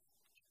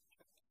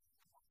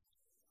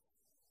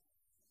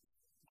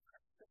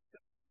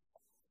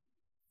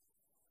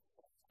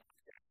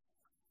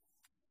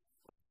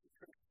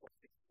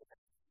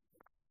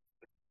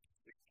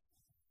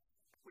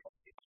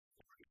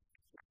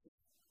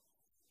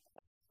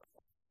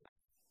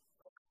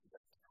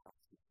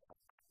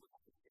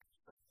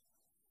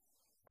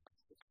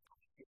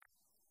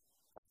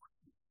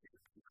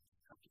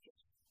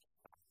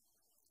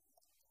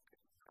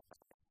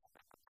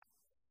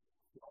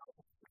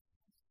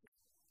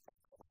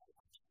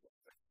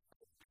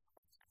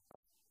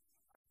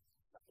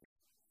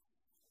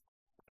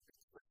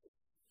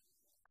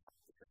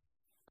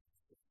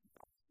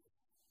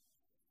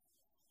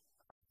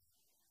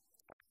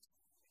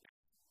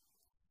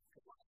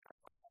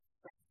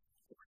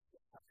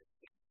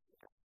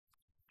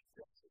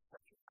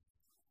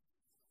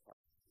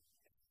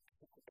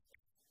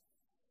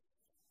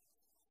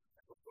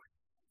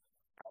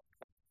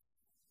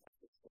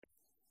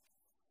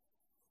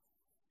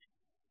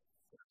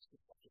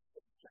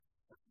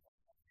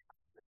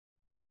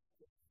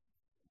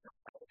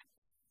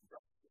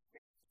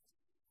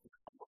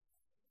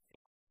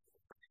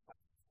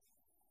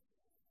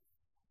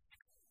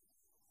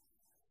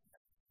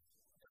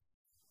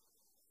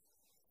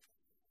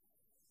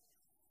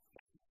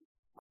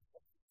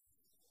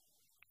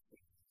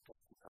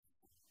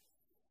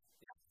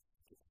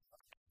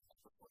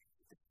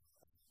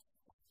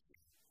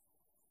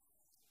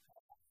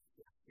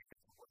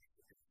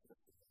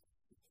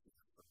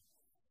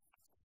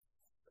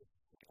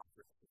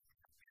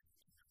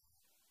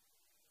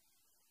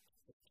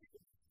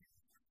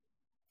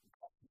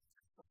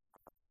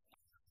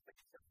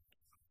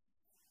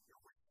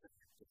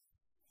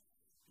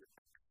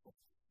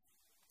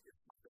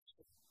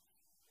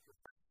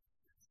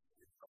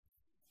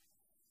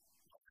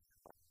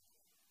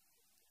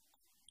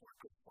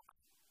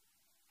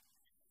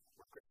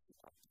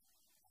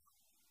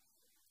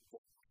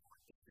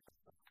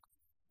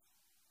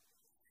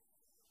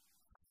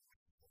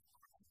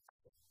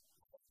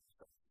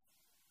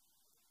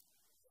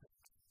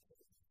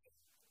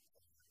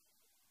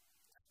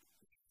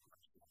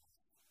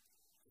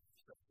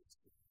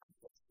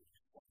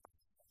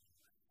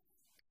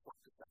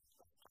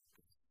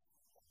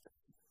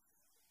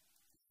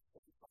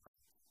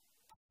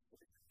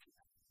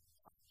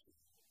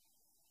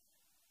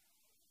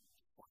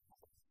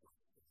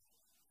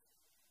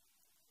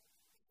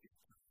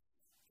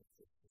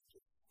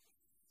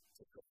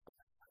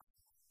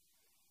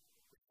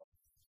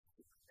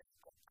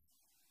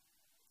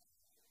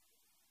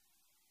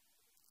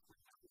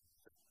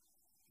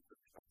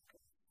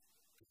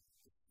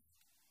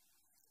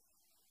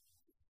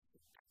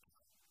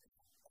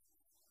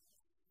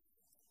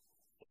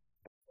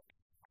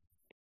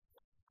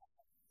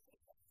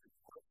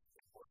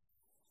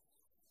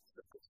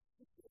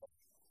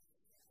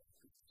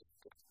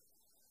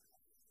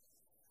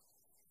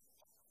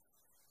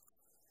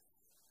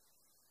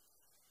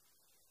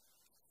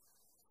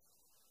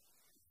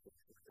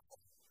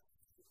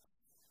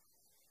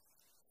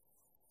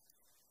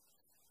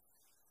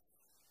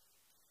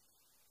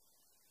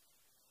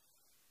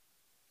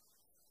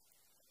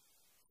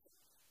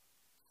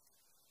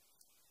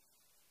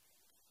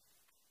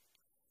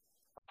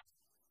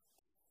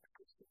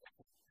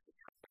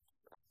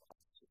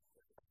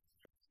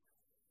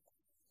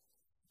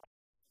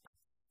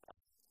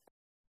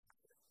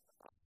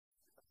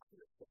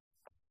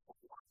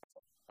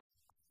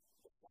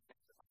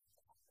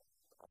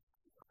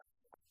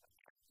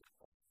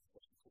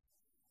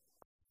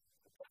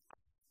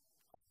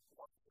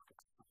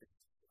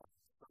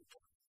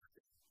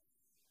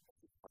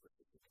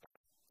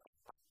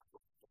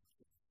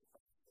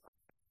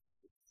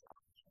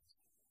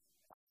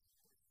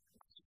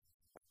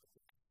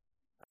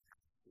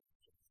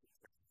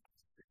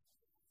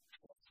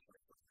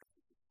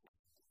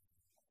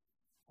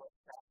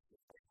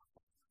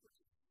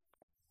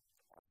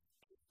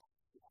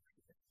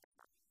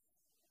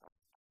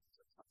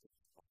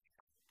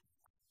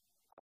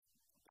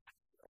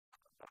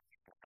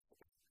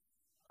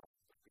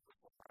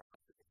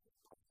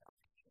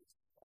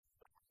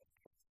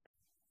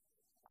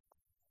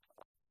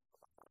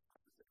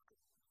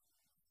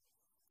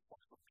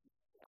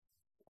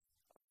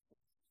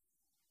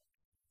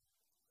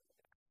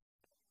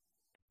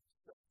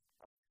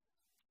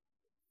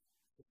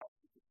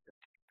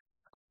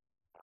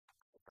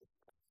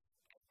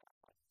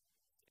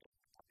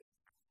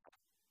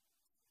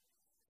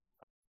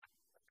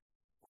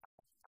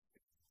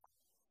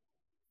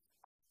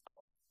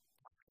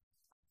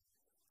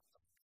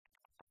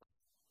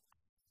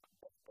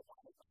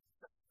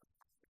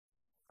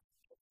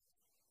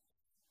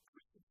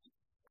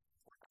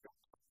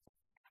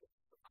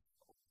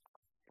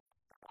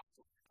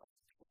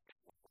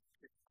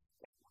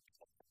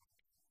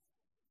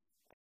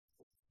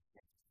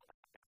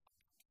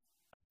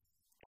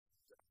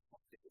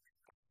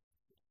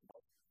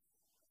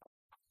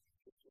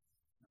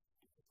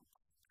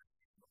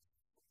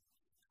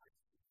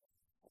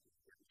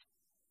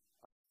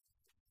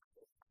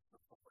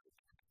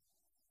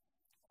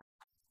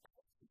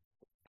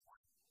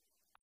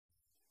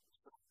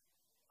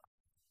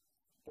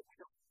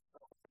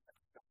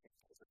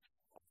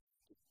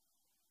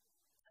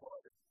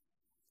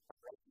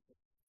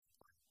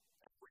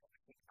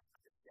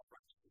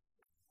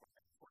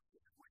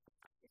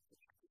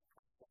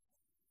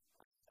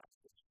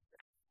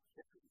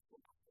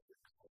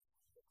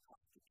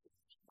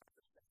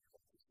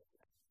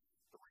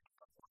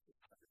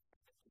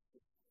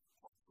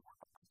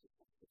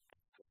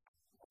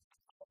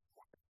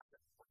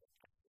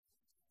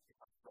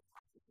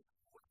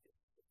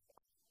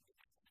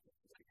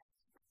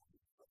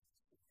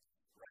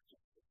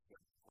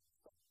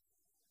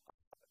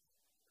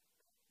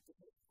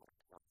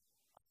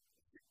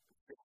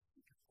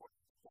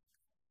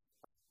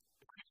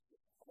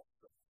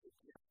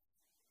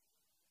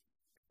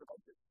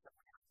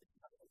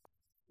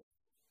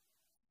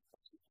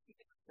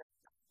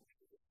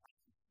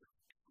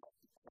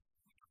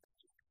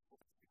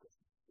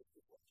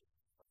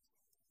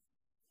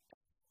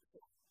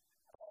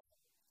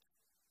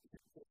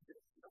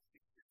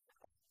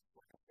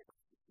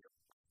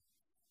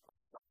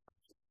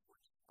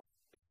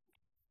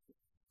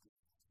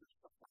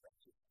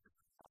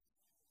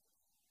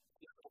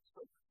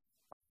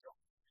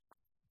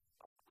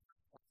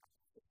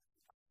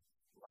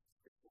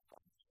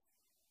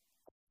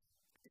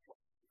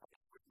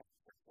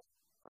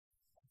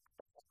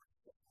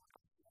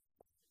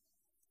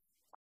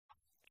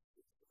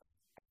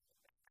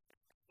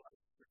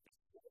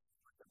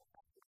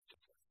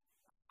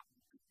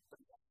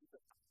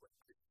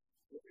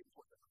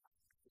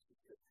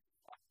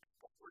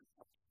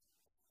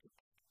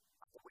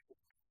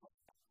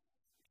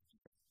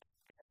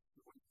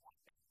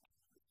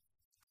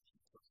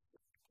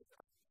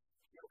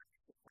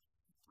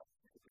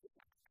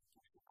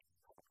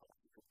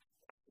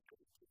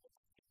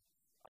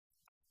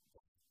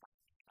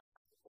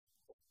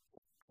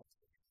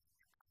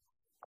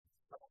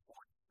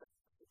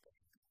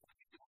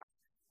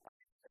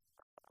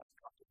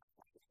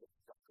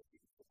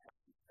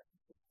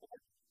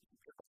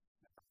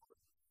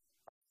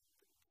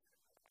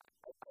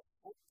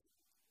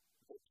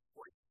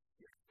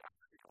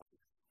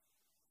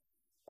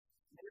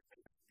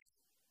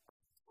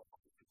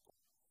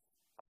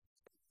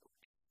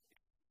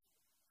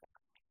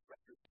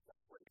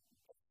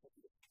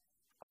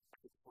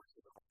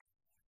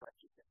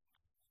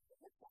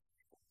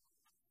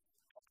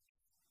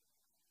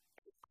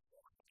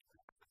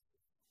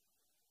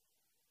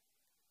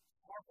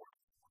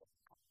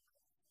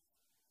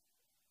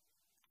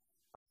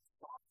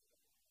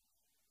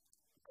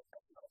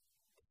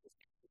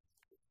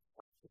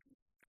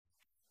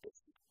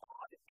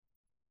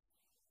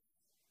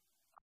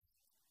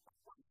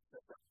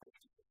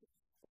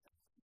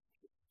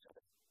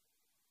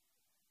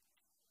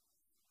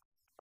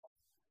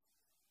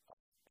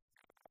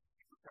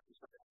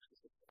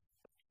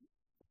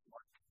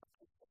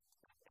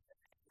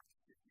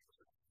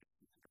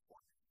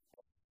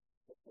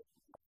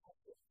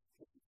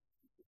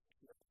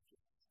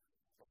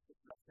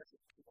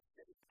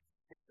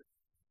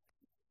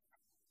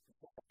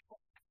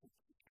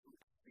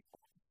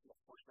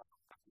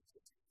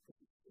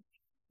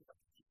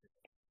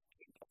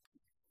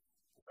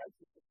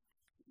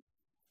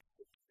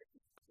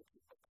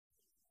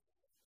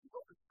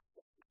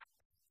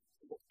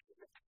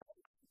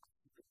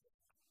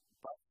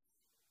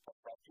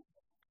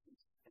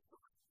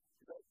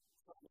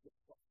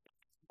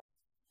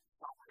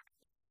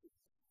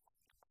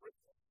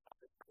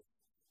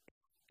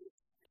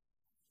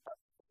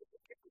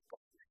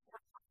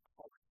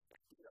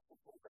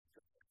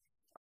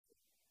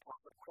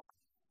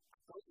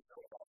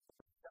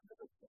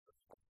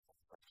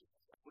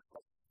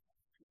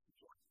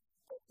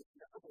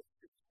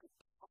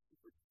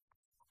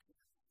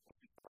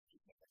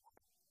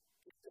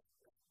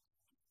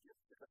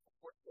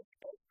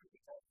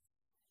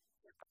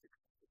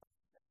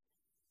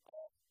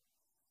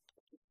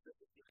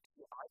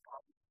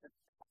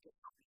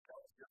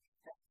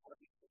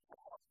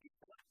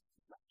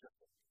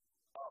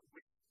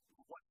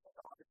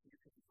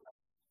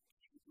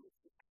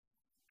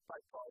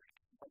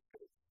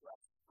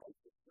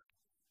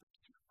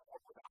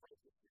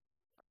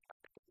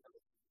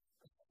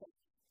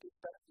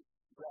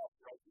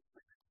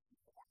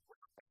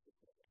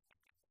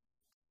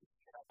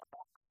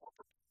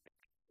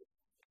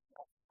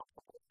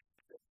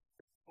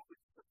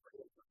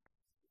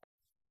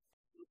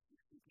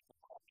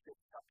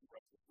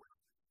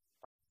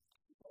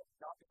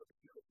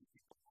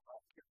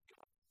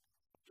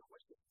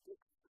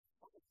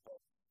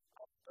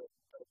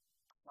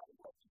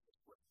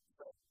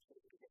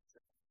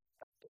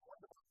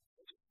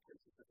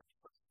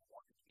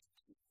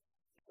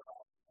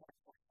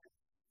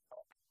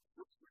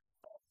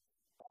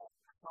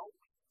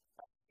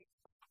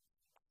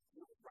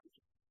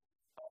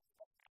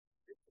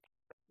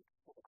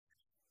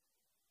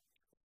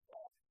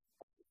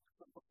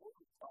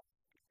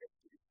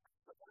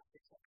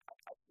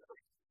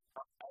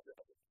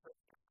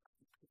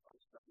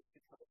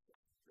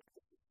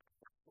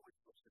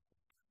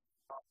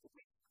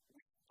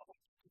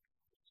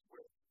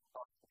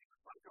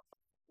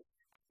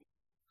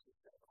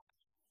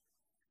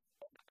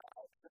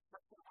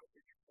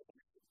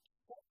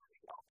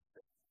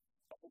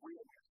way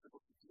we are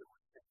supposed to deal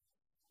with things.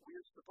 We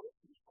are supposed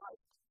to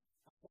fight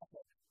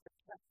protect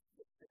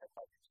the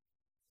others,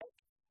 and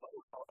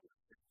both others.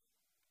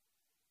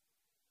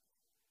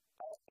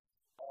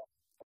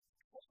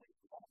 Especially if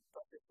we haven't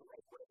done it the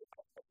right way,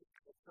 I think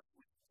it's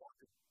simply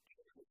important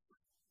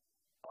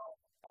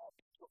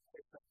to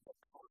take them to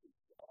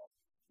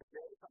the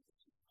very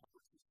conversation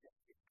which is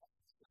getting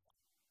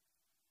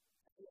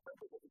and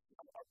remember that it's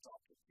not our job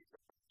to see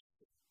them.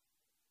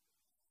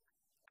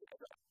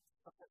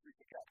 Sometimes we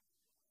forget.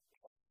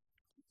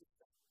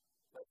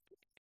 But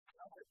it's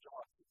not our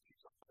job to see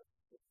something.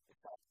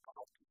 It's our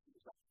job to see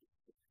something.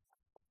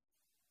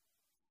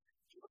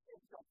 Children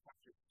don't have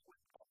to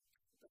switch up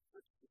the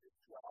first to this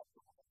job.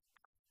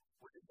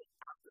 We're in the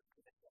process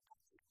of the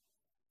country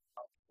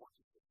of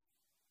forces.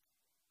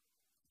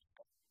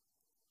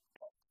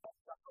 That's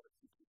not what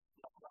it's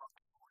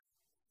about.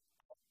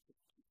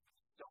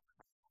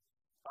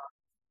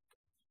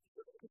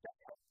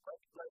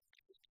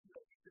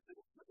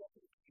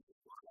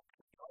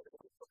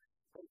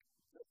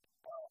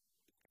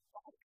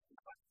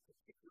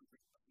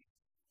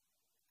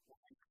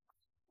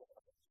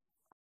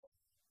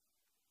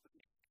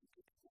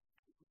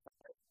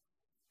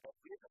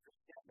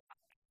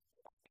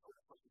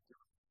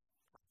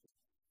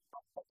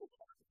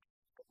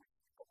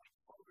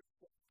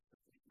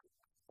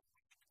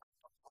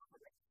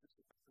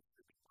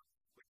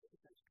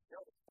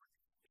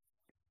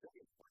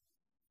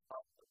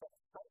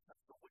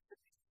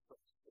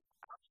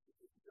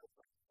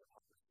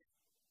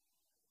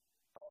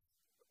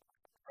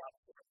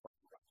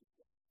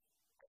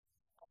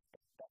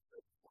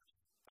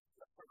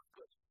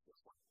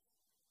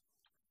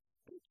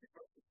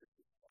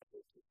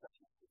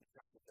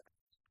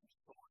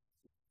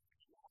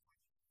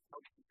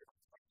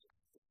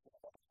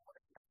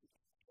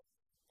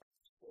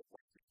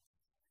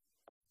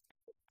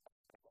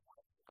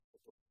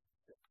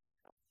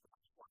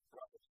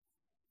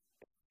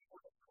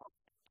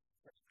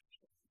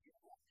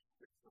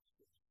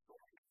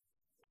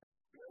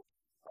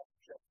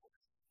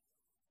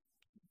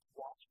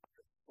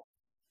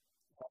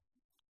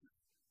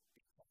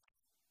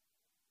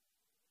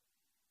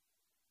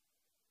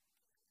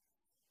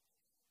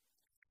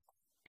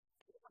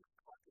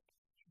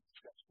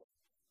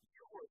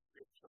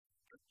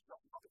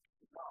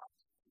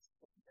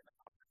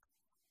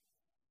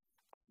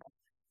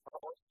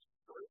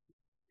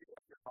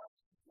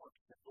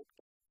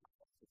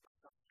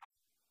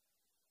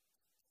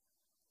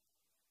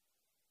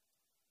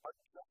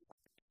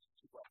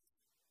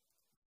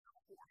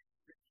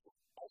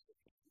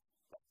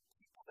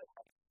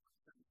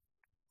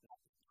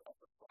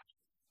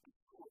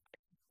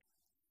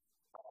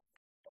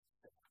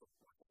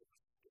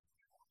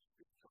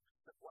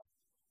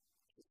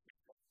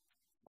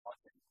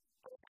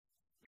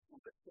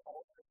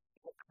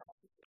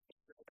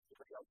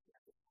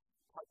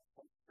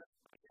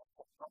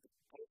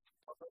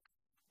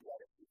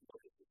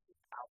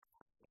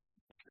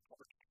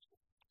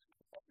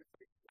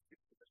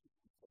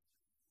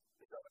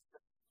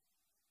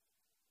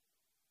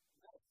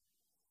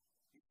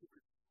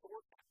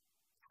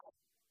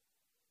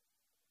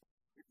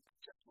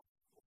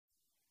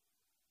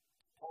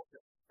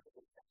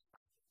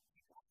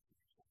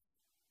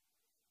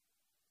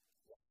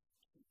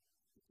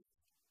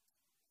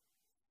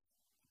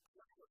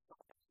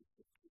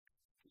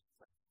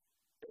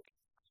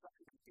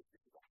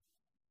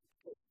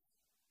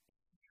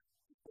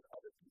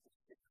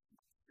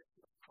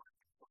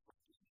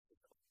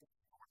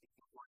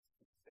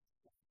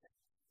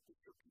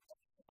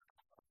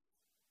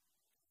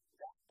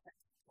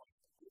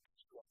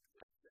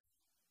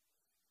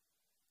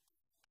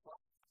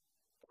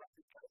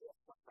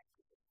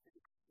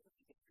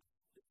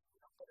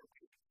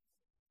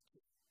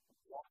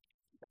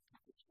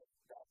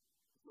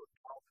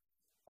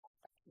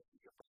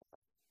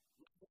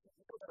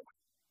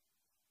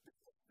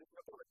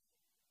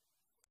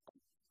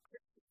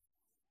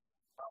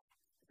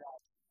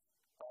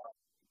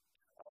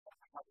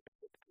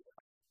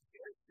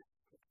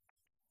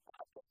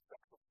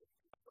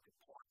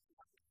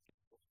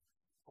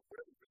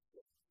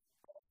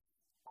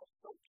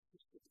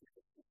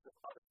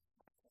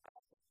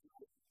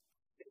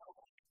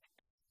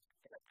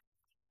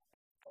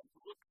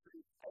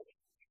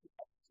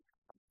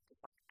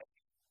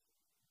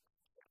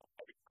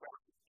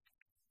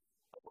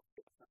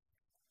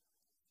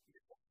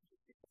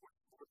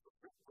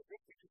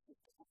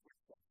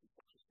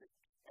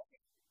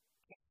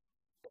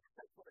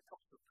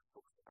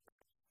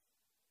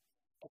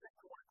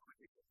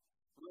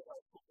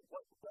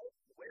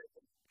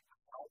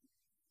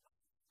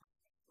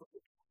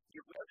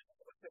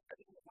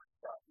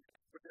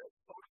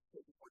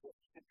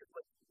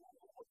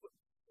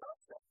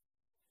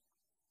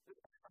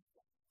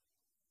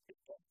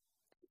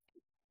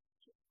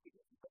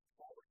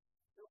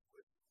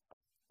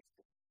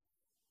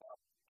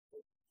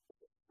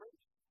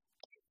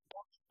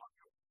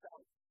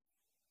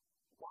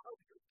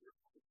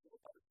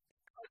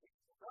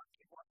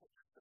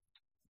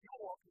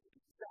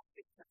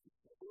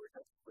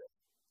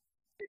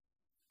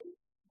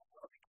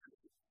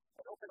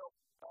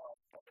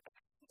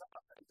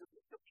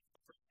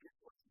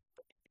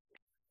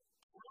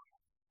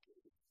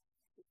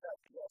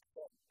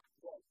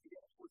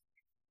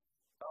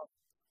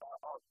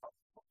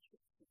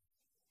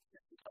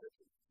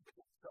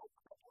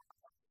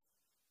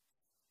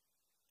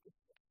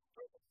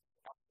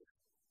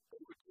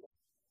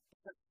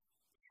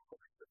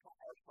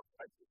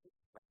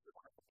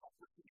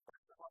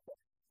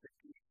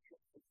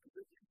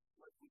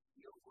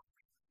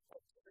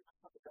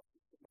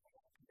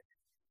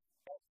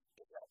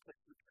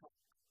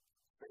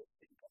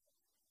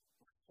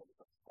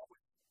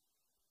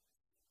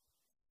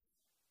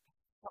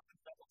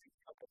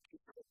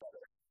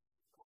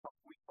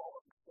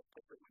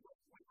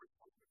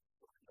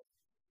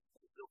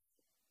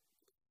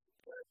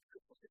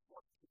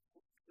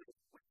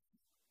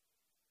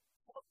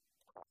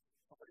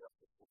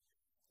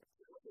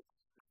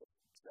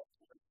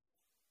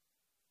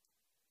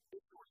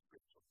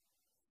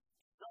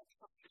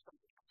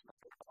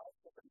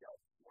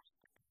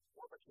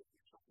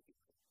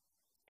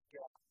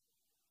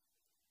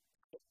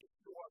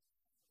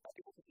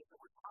 so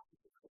we're talking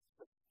to this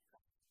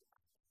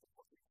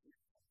what we do,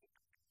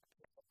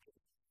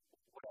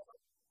 whatever.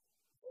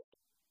 But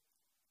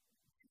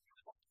you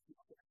have to do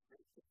that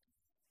very quickly.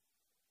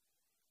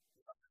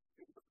 You have to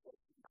do the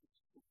place you have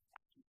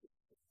to do.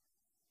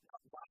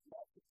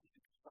 Not to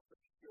do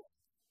something good.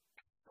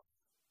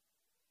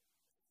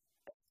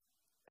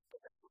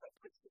 So that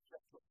puts the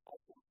judge of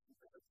all those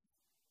humility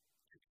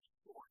to be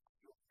sure that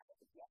you'll have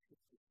the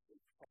justice to do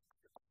something that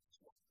is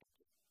what you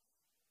do.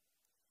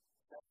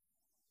 That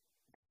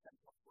makes sense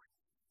of what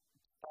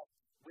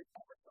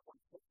whenever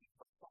someone takes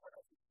from someone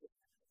else's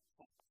business,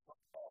 from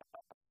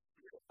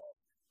spirit of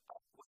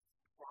what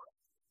for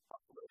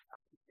upload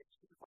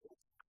application, what is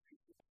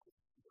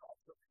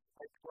also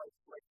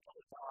like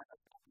Amazon,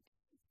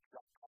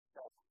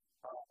 myself,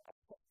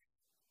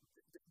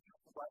 the new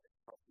web is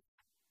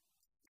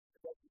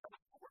that you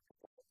don't work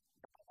with it.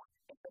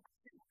 And then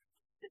you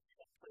sit in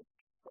a place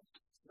from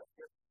the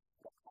here,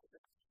 what kind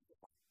of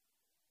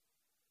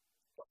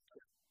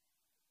structure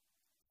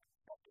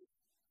that is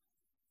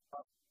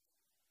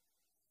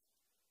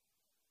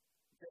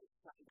very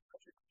funny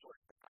such a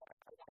story.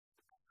 I want to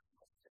say what it is.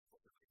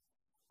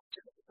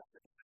 Just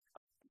something that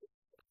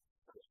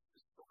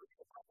the story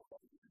of how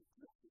that is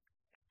music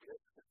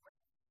is different.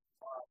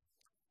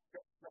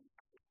 Just some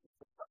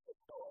the stuff that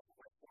go on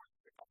with more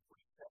the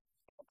company that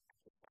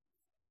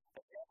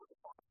and then with the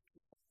box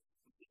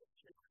we did a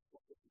check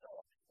what was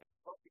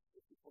perfect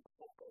for the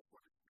whole world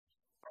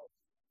for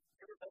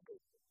you remember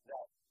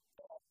that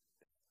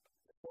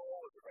the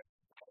goal of the rest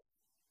of the life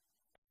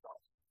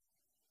stops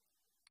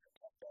and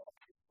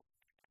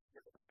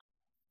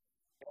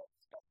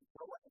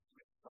no one is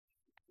doing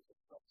something to the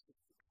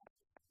substance of the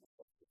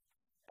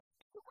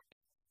so when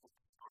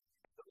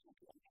those who do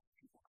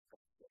people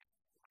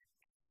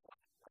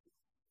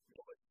you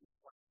know like this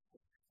one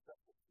that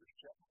was the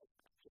general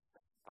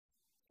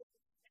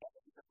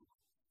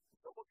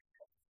nobody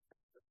has this sort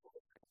of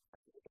just the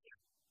one who's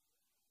not other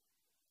people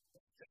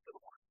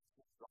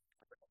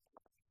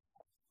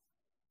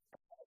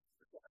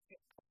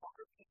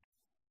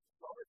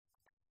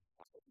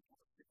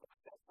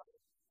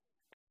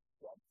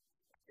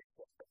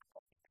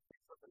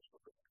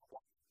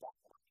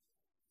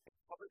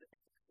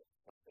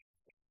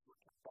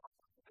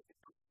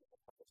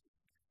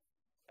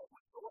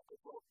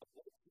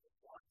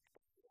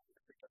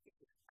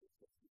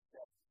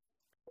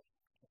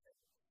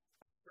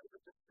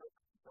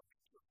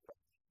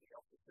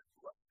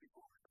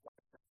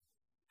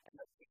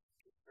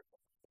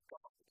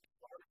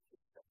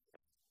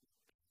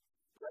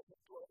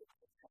people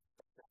one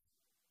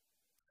cover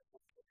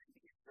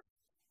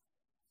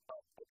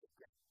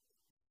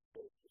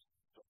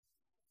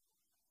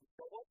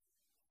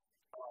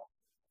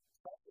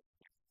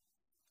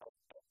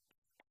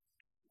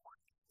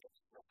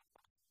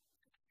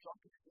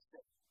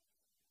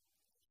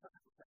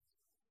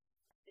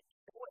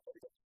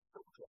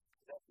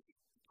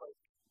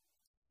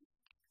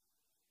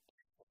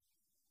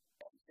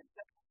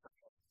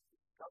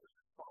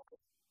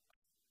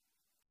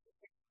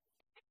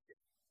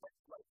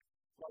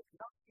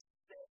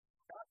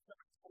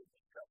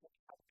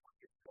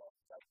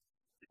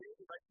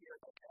right here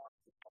right now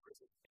the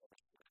conversation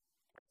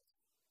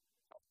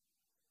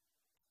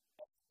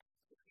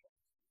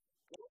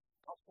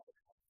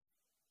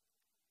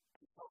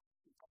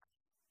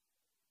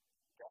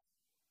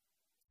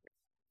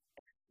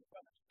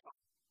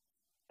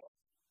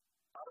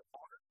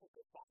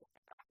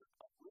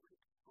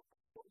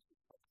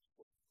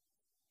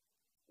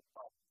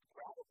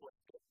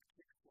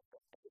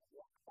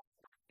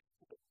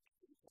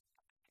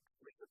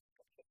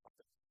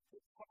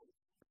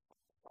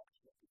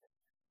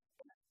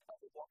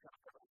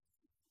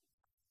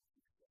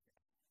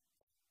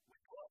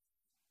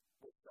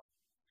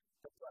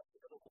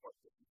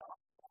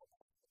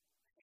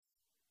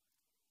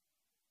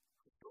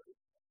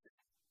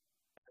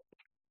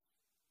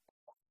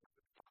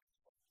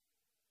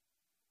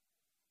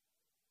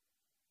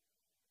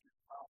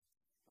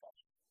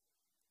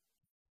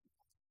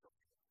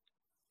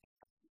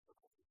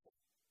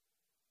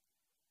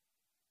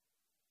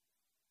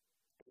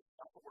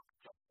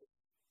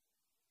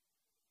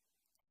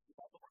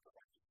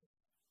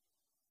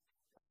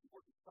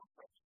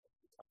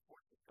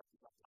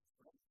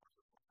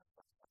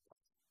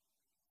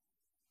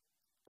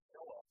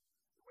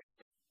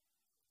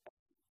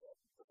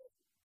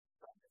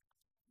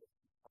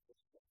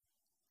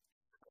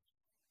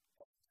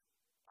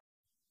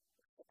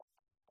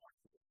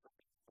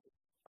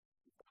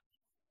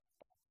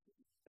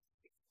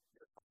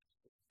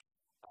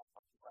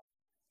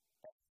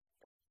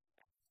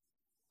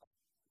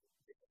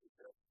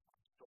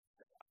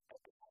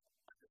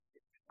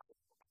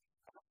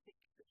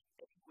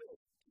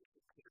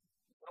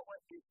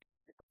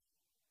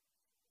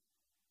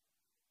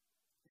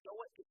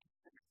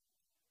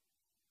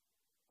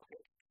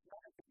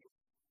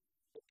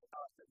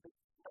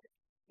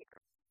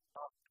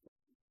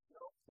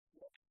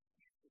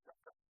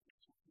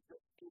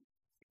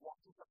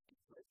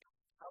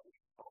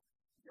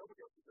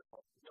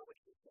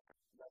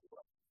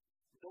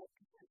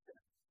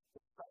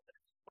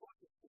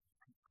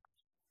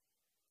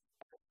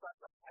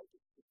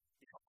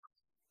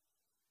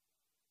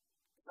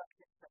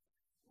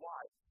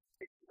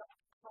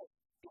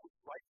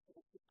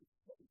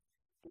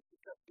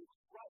because it was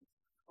right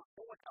for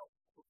no one else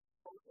to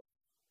expose it.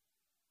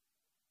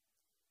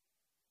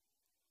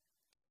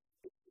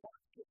 It's not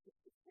just a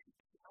thing,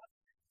 it's not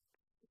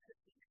because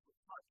he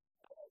was not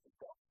the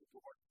God of the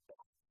Lord.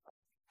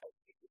 As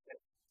Jesus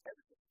said,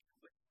 everything is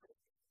whispered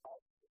of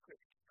the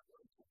Christian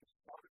word, which is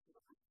part of the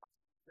root.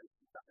 There's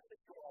nothing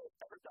that you all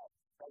have ever done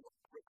that will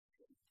break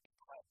you in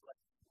Christ.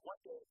 Like one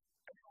day,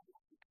 everyone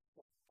will be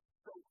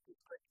so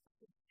it's like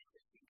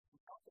we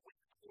don't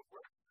wait for the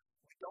word.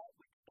 We don't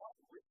wait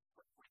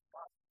for the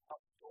response of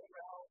go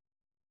around.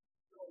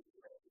 So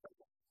we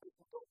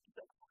don't do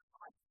that all the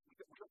time. We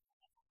don't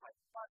find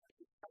fun.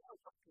 We tell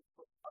ourselves to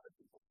put other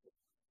people to.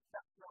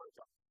 That's not our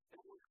job. And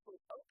when we put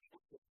other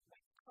people to, we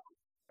come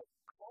and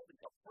calling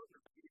up further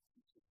to be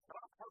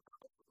not a part of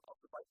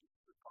the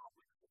righteousness of God,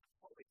 which is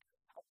fully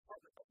a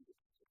part of the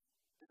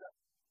is that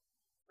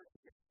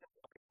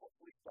okay,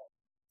 hopefully so.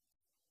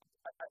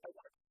 I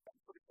want to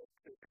put it this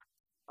way.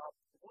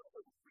 One of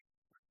the reasons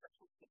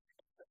sexual things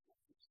in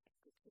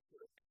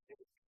particular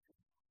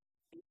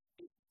is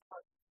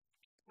because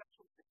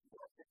sexual things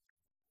are a thing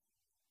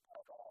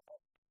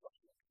of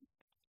sexual things.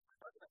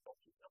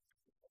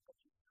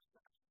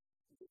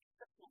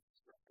 Sexual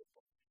destructive.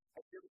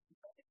 And there is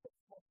nothing that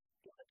can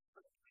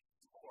demonstrate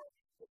more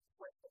than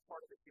break the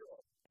part of the hero.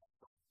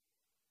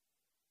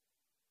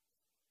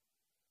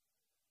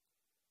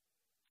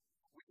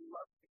 We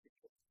love to be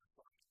this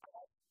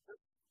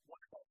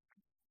one of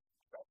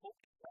the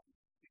hope that we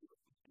do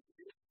is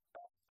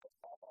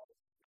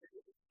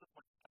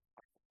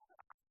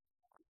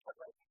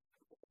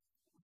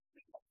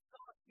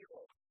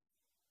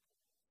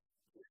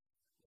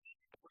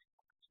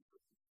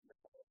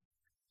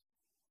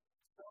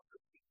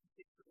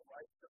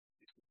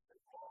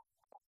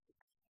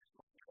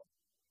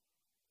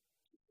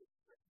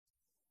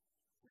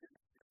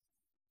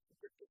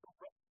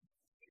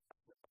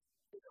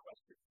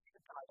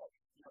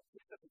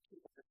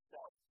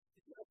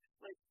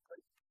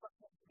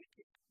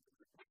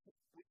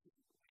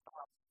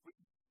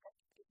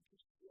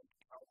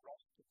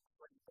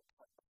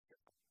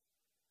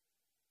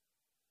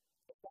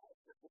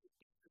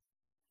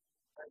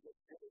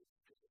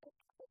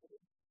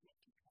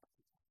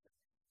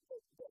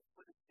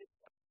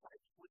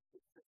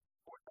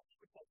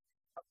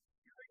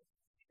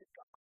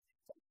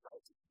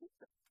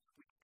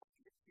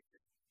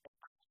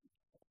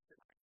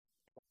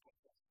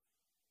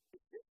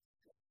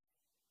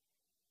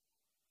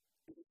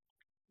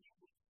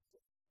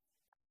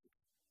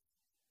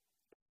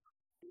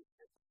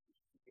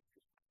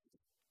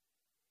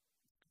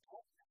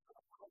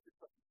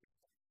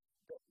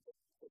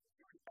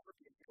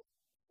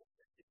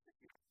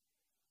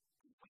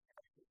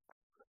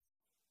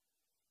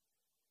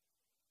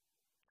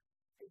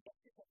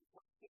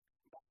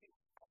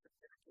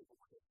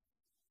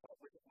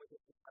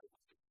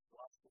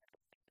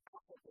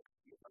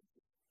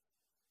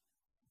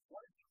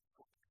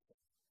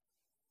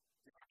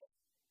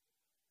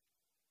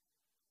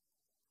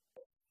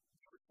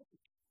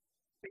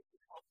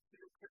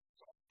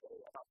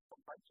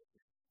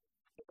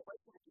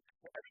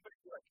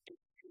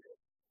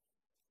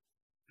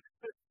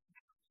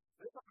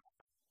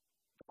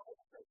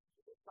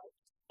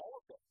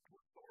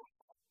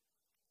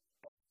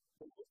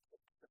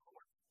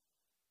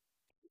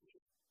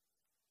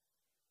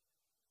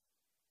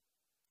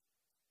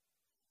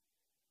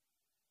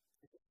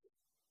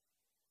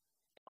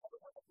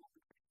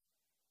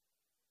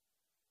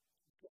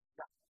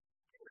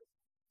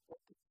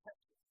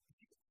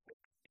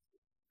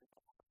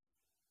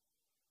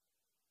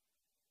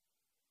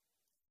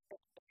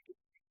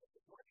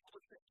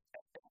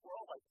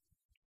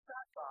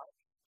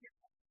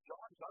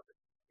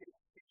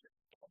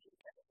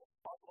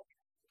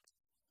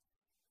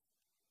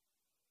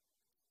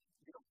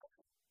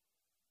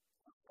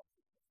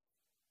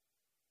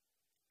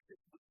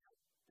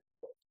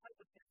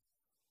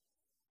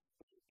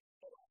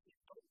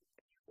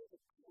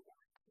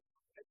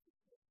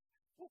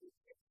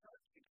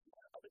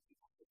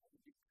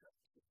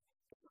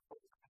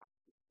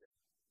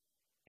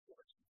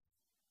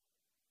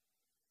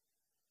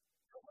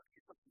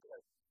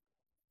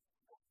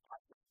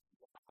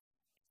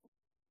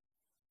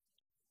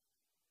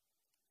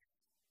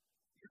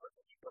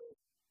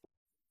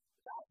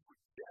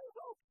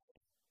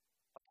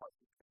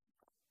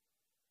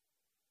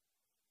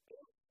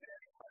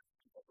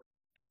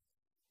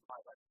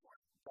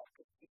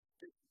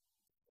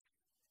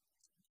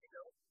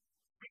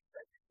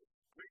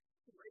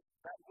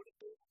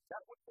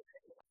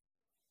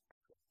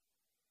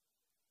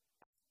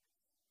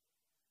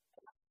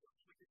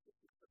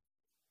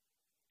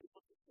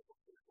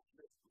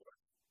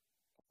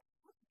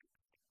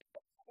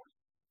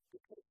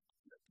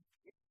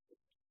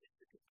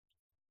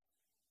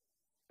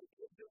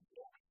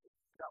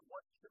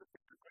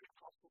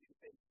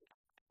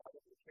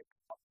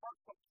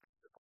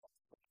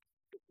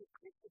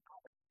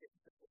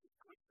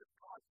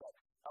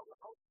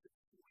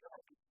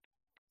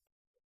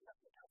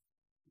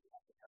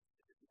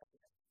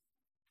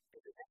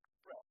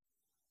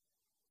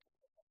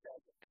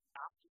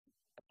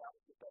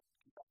So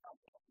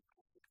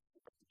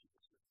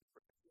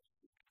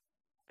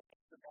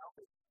now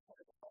they kind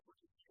of accomplish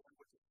this journey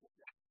with this book.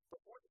 But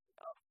more than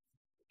enough,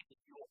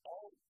 you will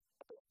all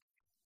this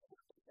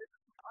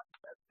is not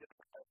as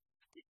difficult.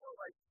 You know,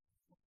 like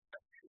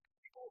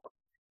people,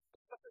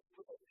 especially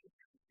with those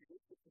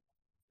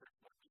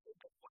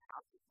what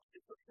happens.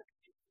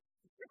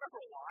 Remember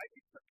why?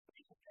 Because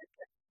people take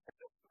it and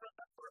don't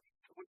remember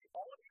when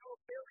all of you are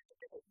buried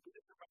together, you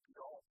didn't remember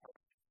your own.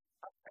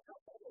 I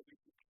don't know what we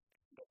do.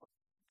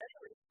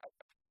 Anyway,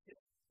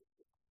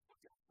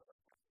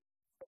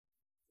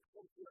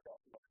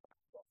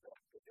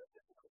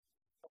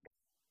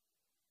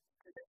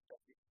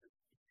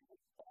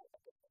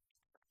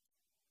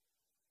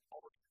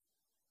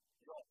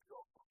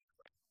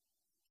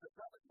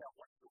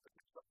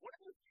 what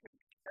is it?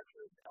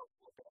 Everything else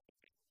will go.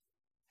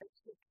 It's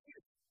the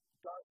kid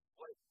does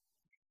what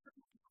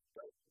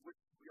does what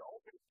we all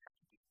do.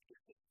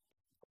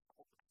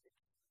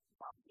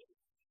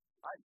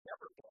 I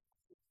never done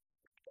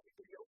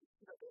anybody else is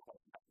going to do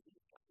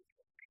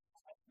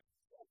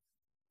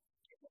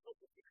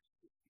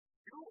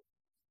you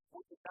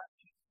would not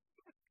be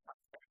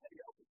anybody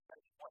else is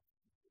going to want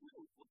you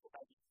would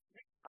not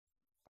be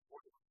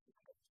for the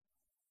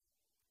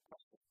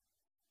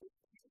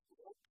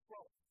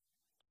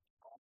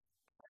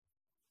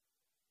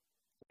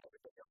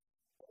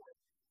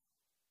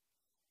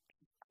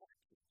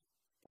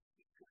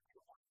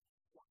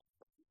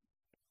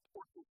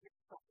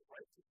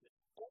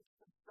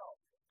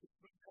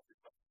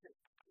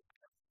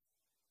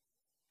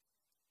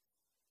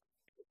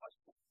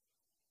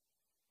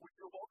with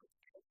your local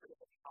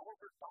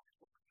however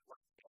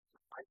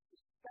I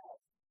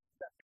suspect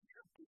that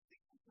Peter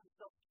positions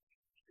himself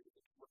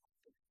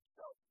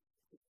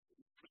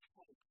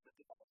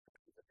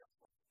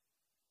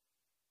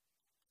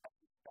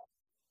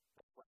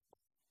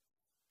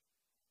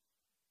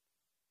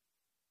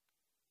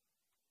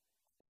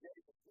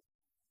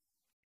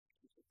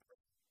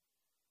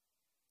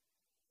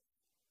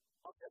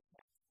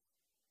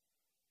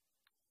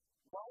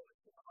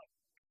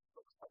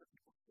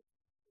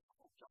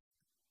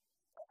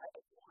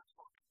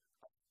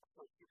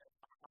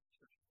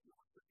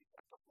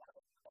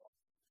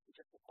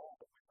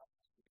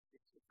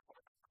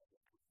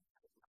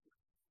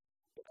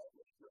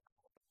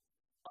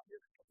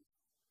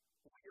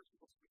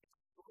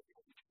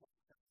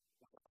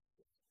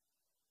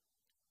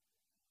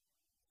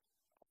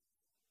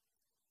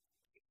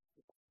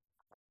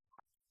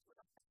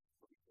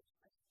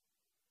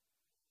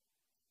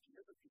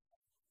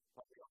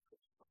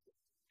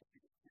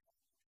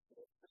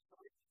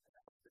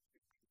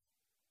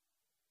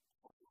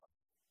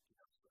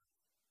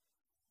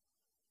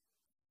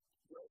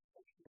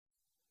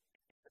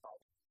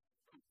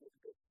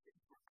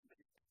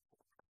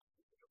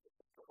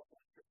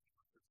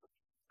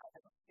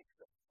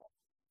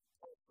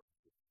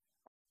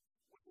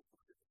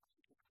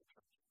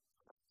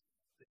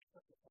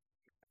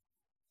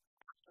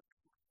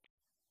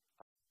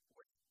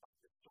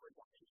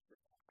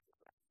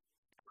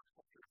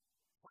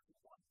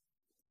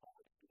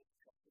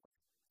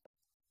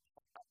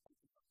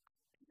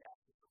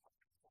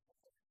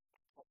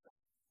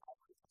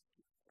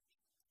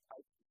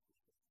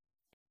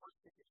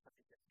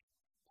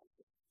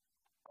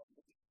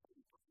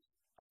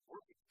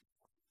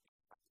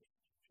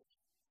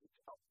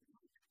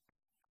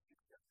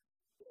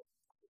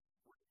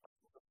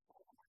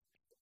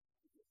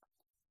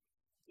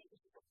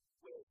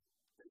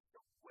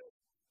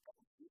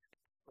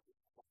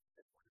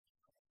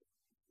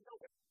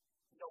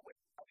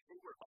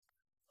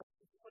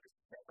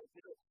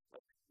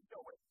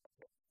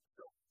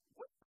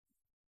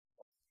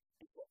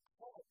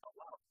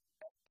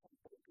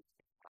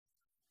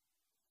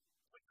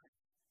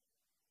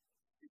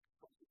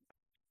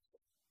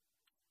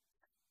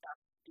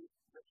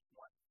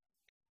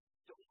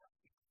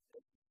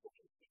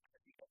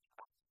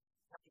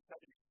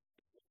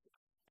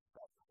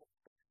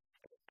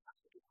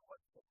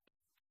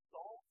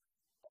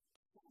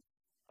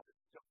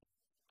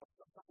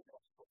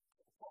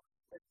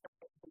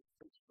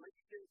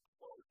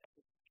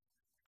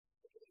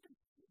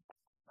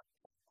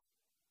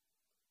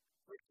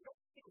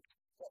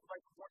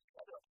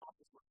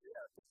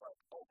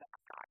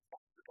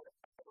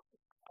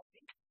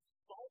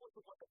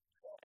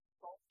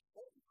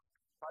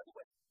by the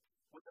way,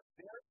 with the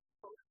very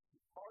first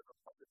part of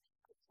the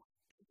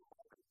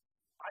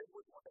I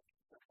would want to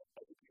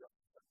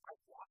I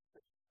want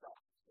this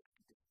stuff.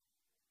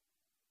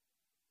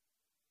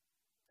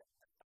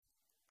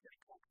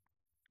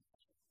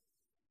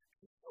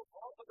 So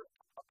all of the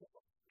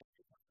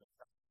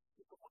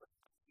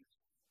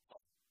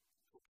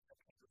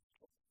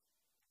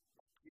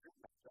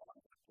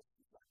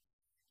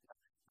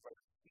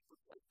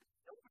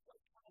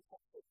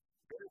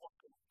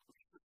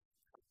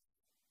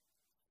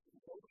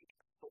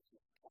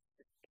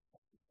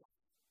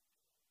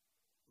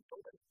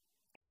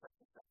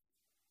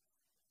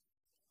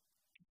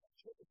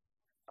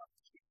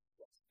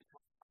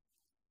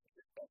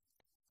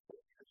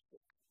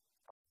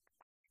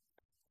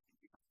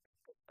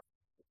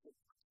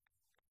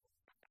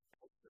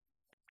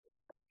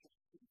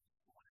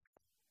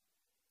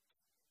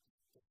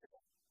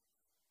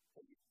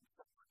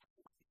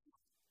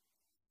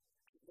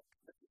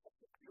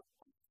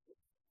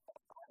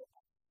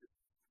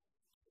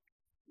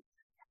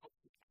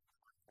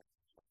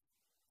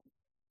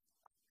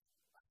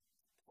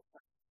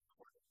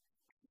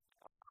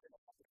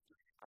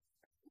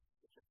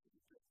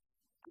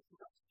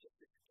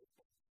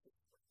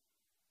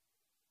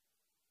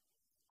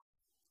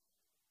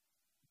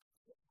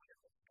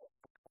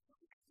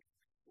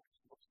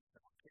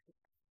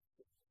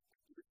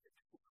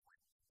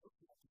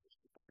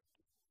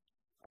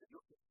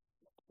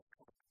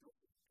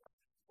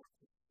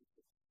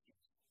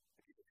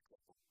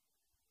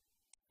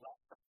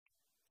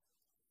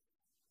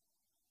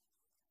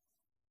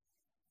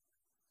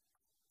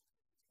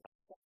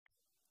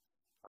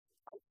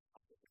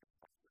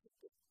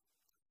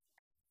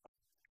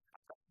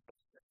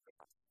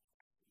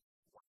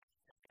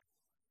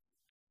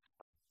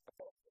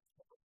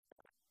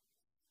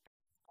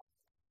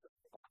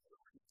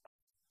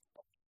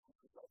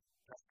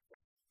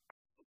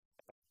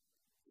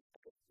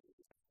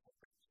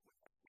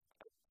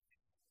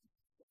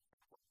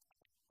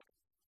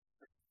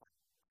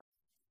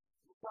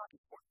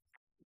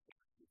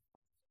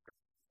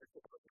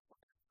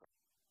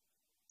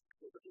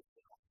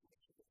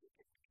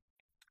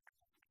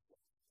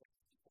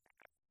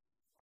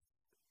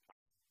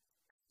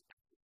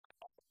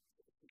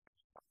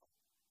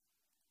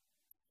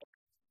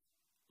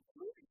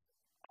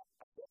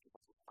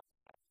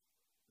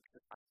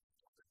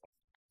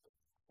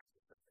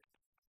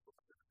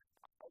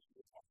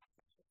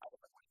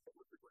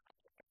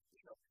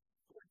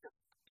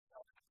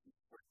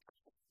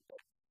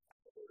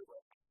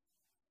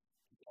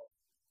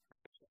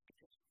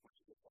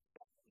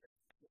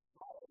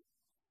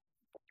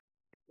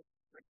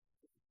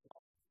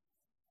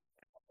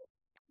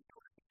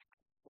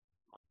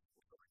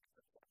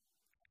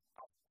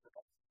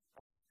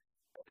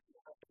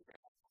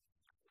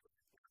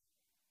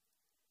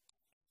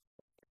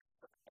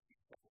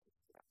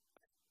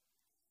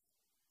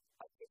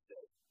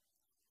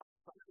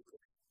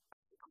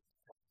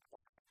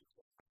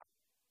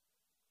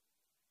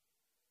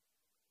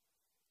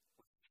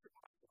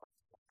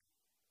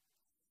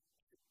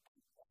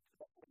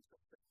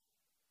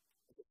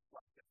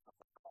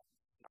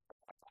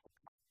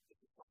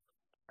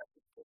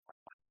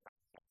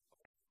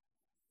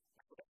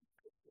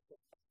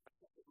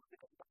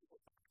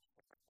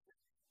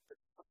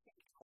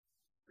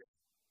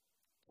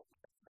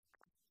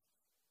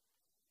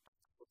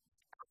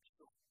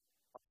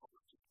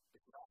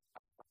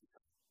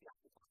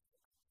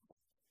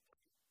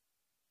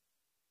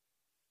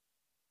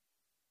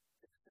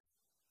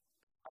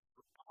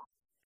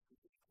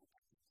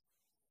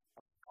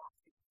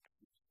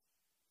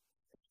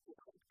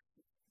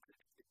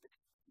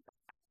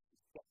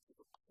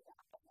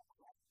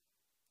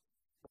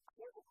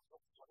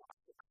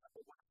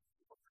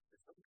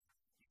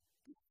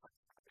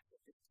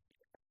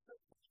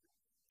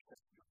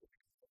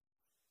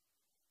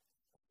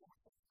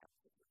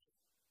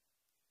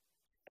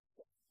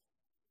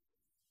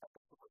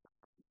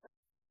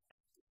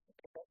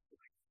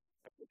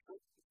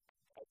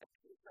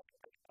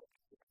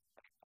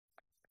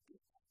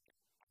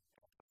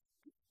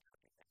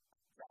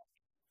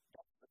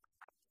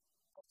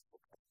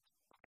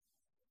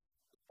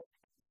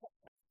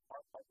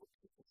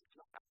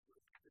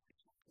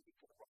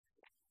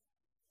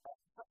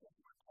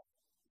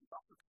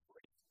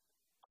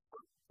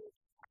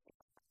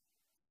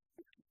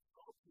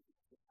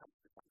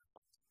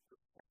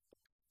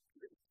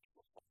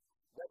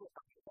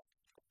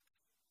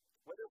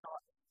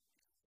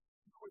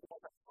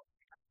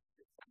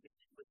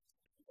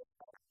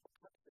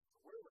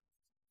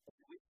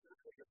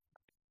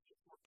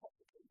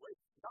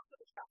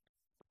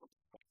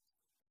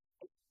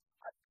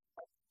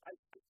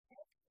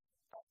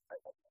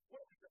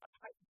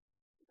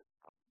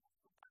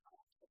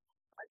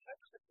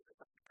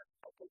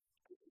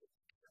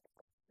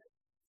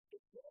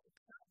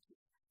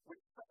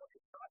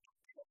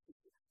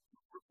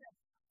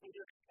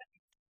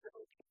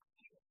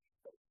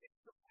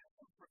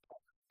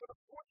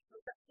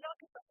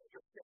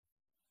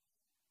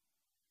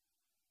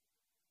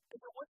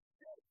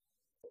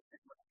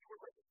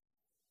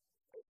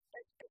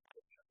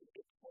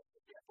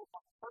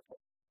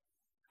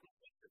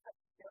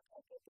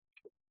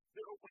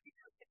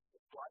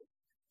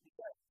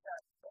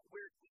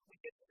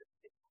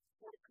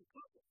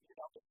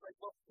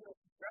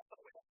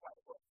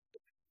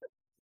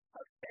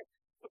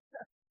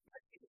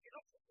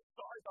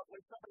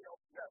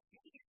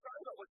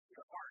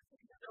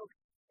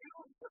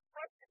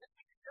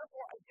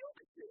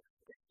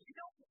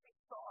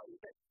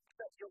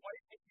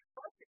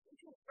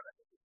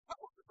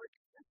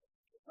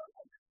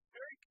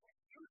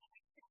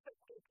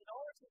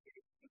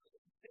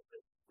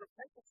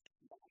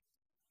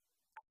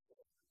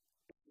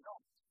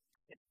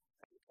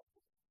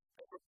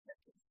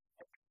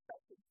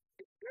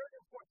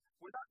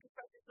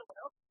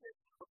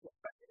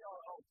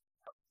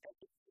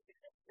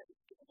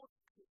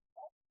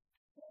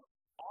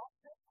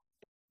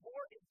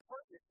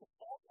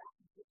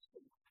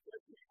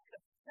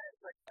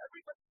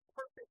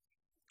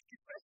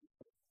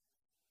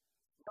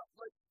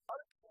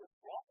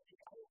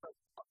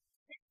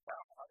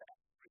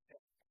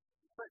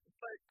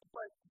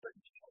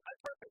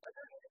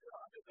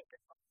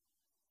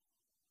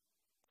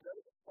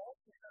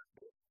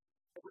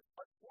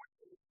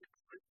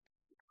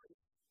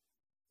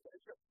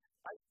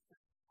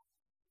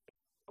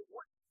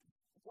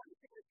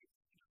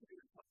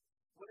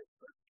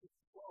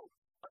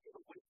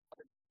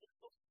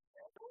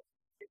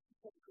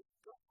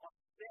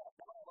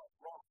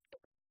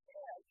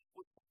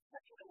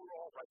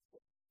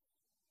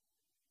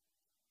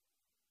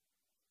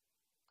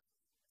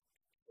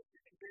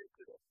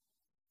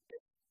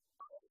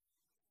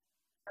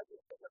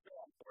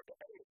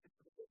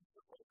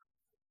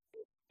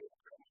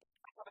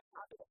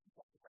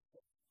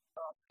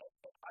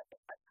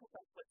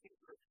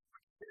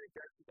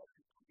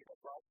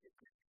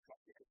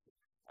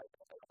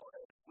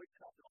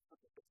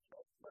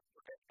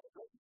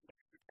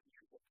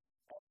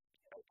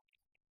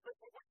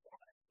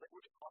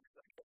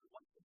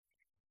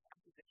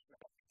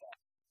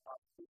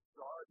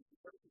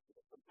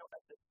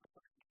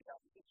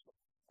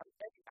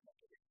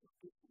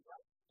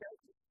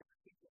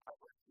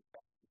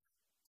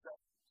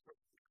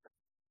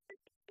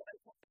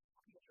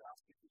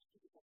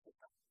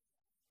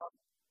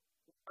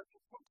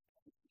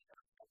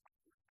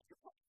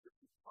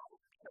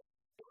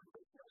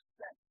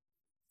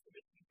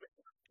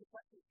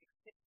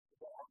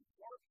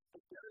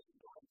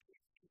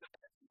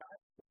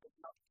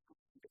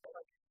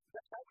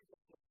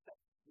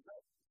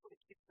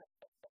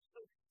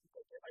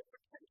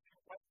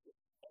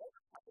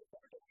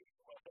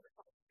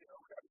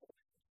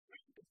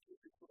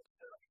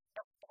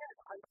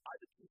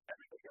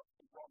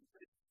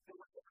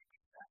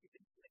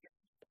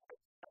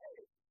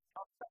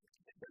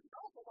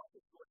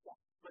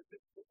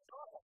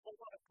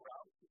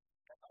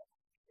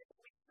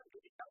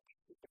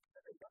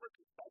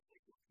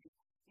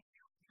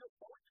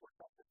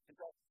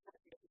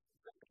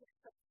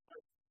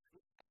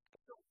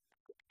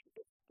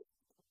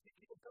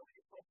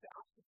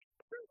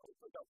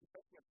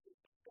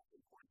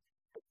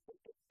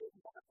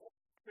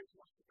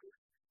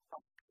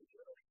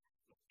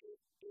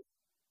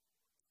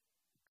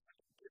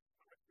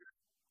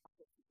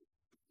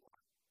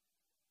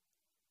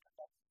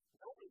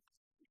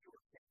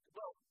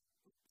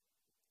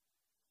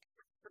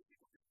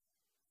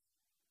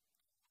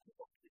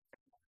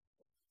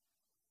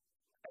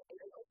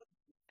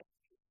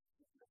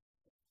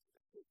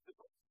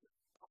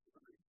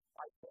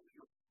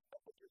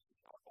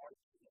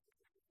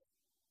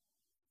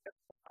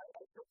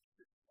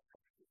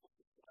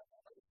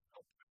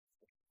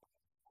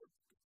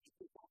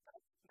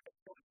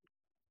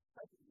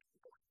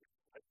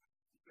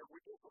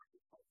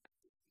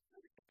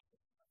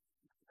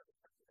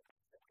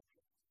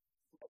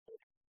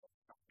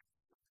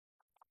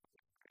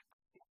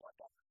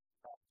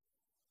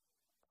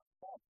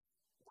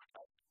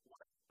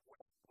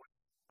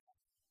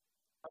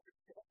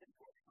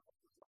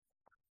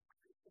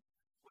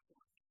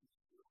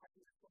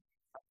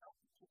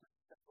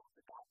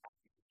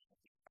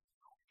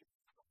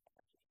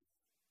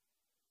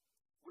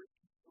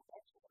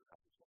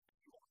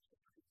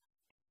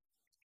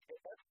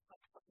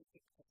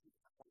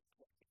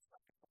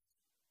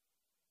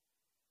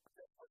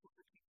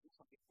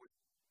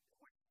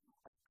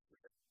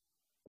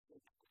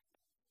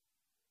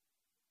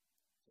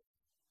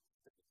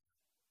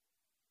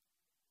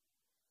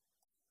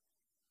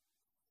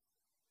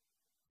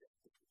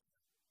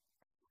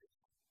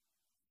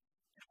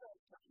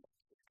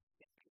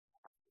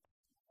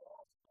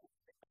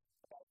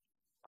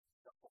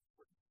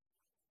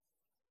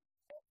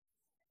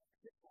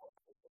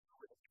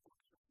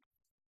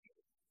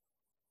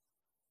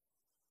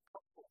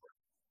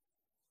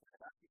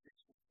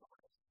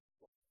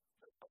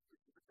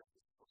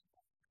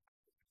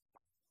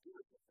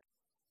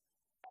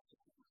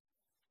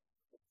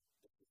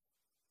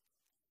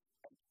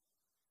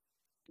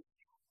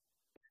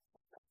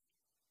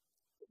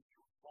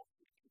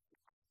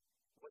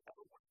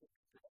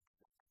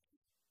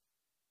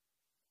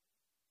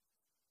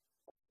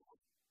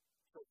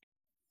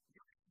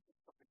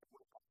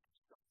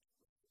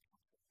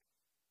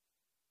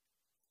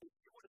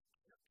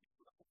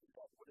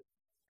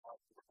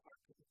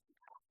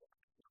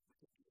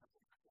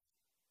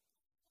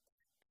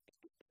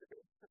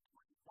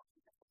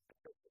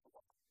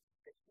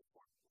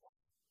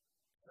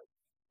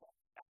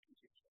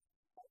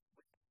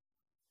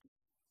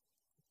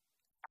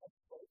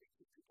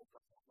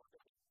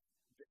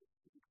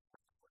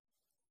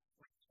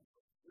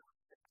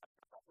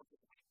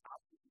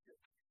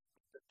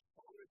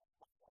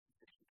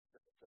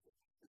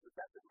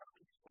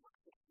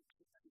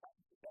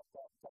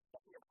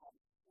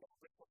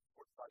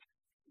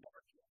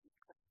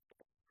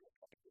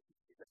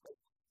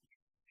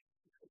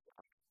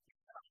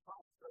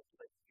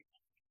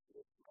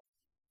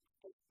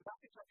not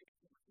just like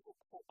people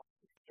pull up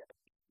together.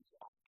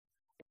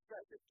 It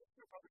says that if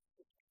your brother is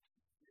good,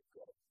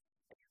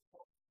 and you're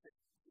told that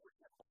you were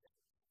never good,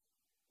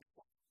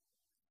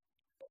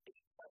 but it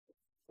says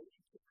that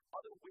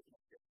other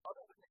witnesses are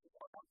on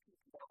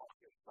people that are on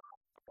your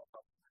side.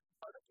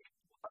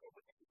 Other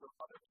witnesses are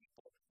other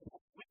people who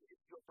will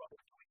witness your brother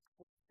doing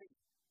good things.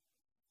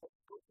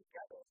 Let's go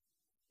together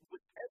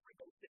with every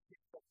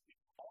witness that we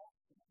all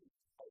see,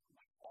 as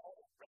we all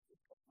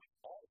recognize, we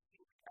all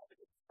see the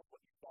evidence of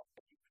what you've done,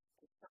 and you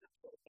consider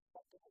it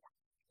acceptable.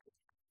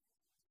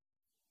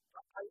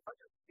 I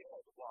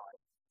understand why,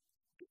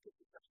 because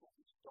that's what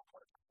we don't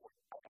want to support.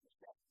 I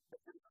understand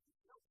that there is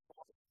no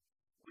problem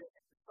with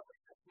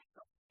somebody that we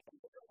don't, and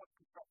no one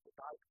can trust the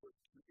guy who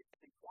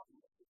they want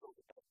to go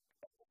with them.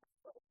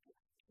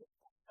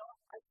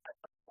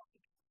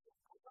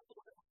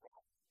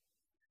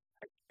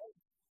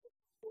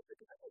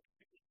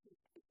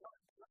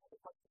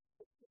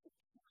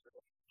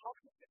 How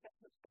can you get that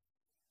person?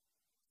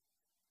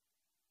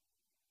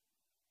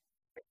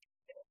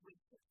 We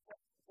respect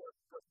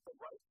the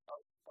right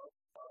of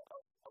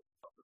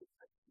the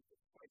business to the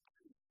point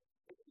to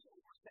if you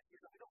understand,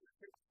 we don't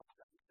respect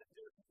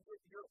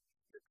you're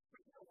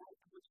creating a world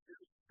in which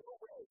there's no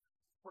way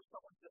for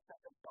someone to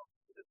defend themselves.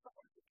 If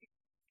someone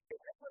if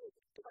I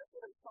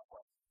put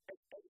someone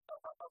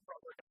a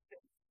brother and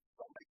say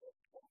somebody else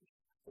told me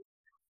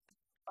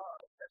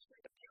especially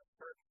if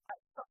you're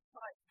at some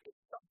time in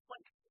some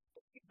place,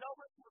 he's not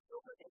ready to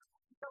reveal it,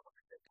 he's not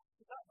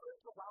ready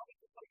to allow me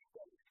to tell you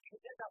that, and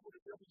then that would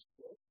have really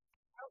stood.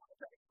 I would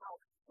say, how,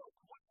 so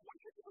what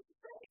you're going to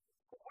say,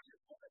 what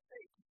you're going to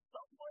say to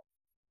someone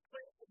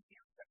playing with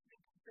you that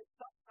thinks that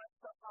sometimes,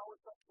 somehow, or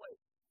some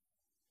place.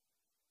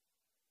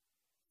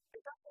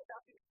 It's not like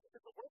that because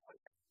it's a world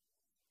like that.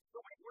 So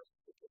when you're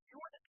if you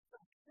were to do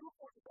some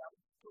beautiful about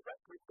it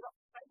directly, without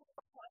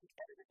applying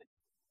editing,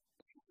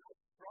 if you feel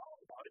strong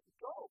about it,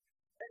 go.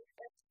 And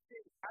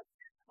see, at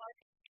your time,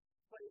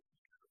 play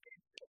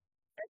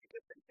and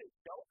if they say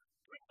no,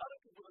 bring other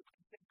people that can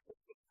think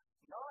quickly.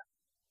 Not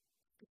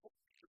people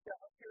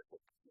down here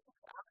that people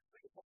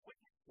honestly will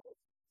witness to it,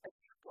 and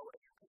you go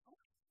and you can do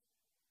it.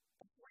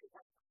 That's where it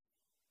works.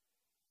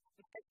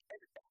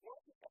 And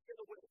once you get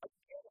the way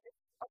again,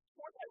 of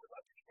course, I would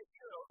love to be the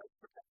hero that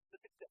protects the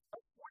victim.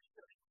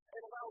 Unfortunately,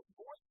 it allows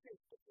more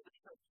things to the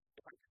church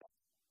to break up.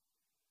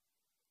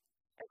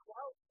 And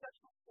while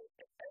sexual sin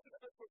and every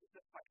other sort of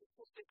this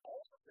practical sin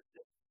also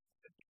exists,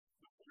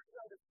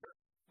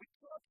 we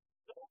cannot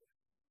so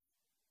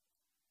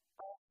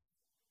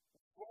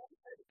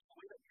wrong-headed the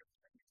way that you're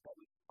saying that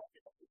we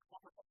talking about the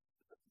compromise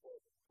of the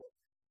world.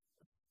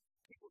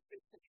 People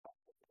think that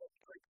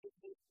that's very good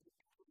news to the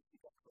people who see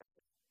that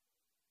correctly.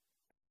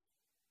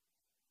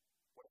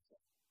 What is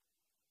that?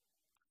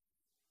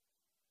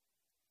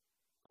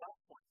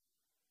 Last point.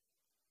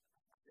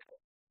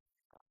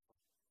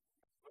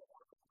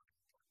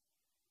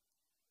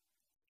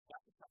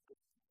 That's something.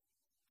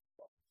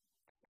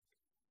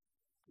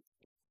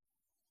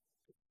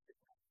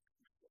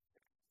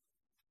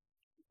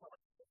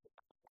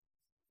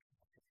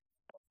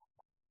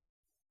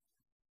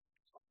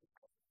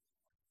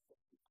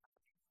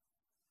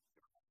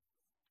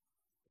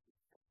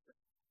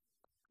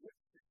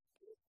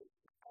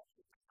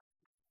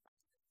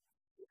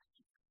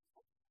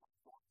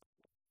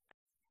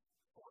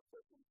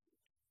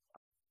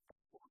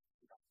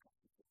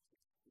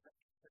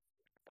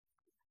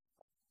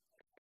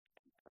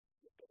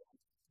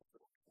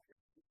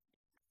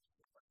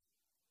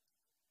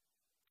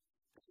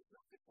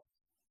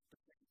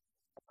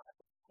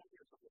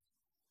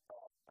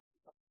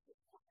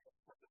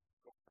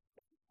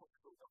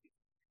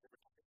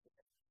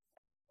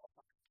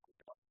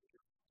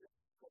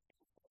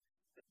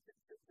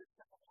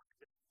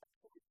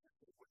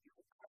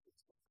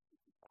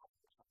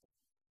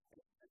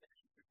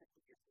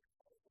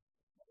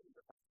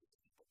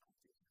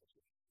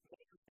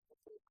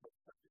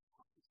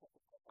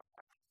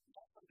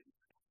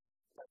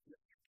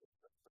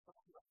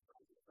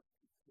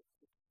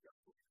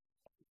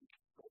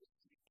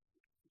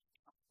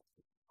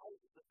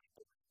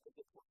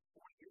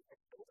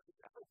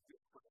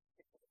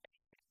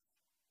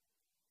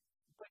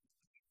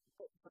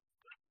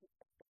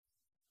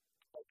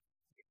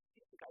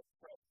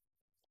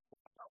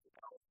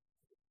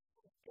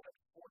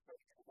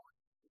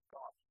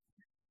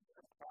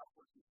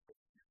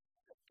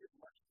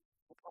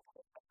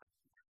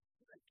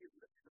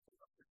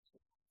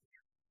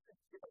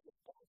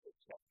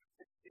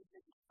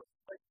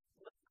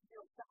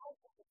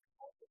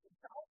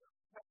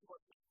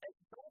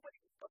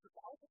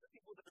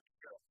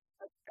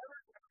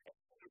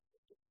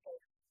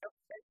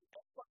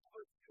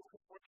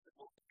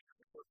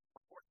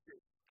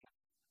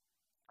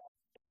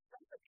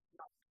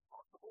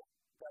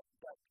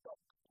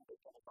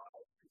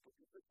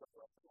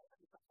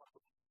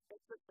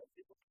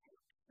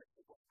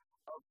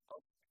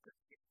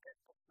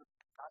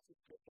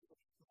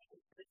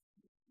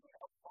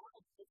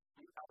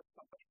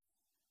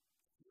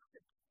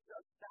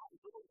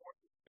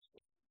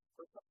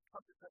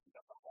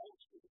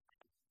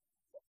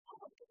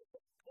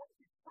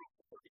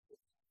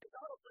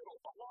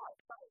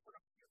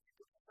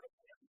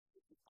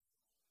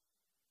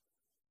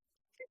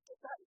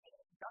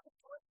 not a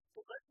choice,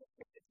 but let's just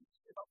take the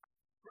teaching about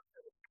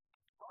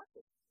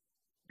process.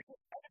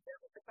 Because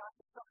evidently the fact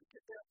that somebody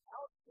could bear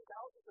thousands and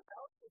thousands and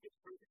thousands of this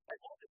fruit, and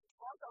all this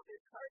draws out the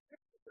entire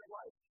picture of their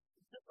life,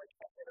 just like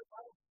any other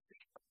life,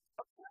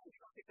 of course you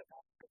don't think that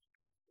that's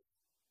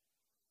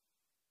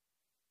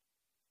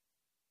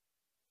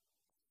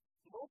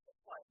most of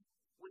the time,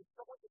 when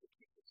someone is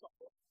accused of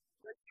something,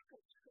 when you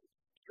can choose,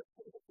 your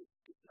faith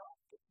is not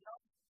really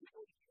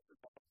true.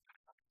 There's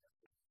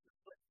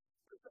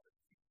other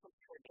people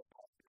who are just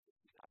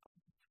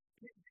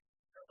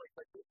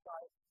like this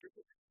guy, this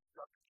is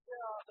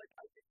like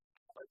I think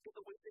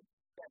the way they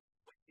that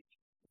way they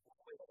the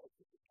way that I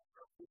think it's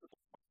so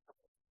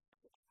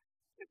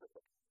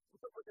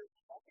for there's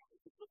nothing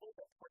is a little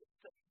bit part of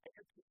the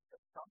energy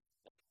of some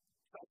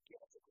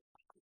psychiatric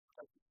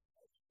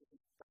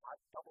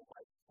double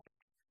life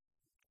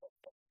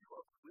you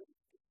are really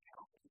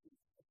counting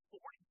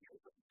 40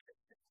 years of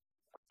existence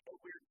a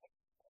weird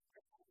thing.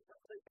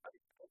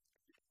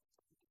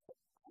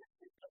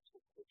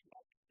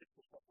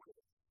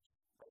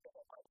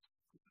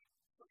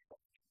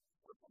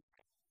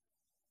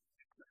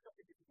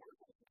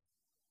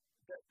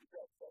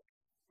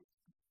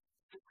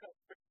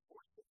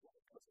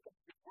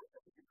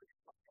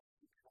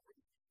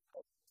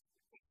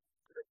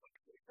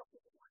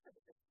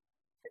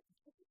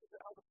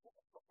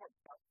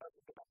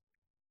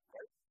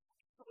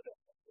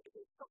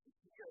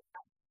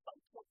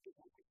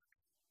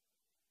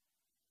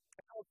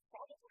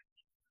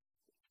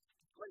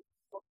 Like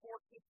before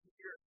 50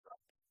 years,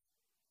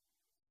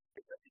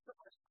 because these are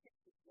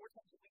four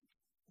times a week.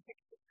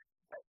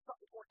 That's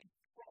something more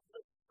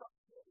incredible,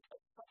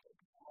 something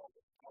wrong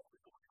with probably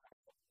going on.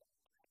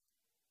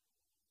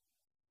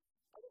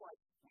 Otherwise,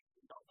 we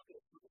do not look at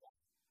it through the wall.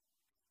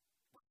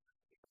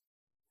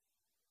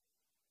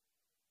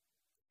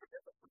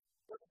 Forget the fruit.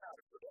 Doesn't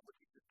matter. Forget what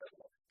Jesus said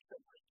about it.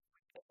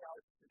 Take out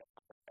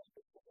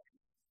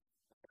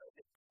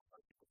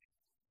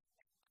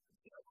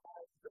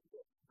the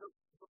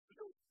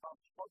real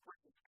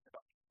heartbreaking thing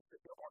about it is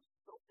that there are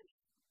so many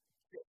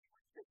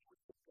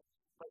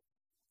like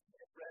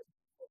red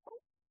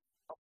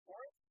of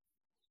course,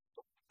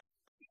 so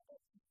people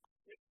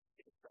think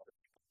it's better.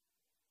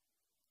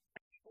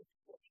 People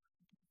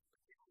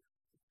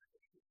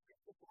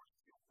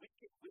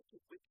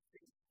wicked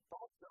things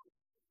also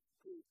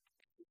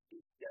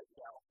is dead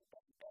now.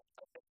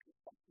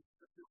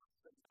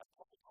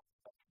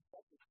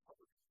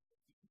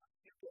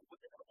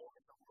 Within a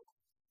moment of the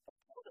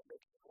world, that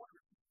makes it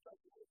wonder.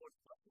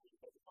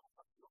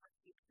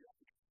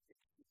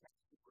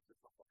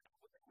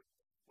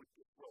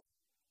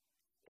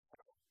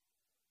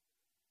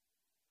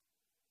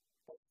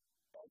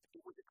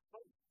 It was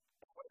exposed.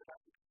 What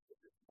about it?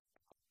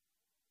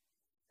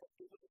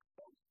 It was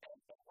exposed, and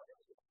when it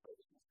was exposed,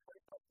 it was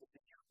very much the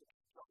picture of the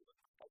struggle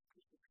of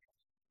people.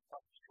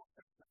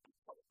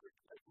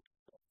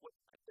 What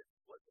I said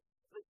was,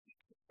 let's see,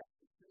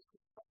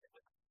 something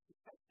like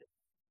defensive.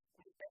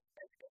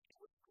 And it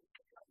was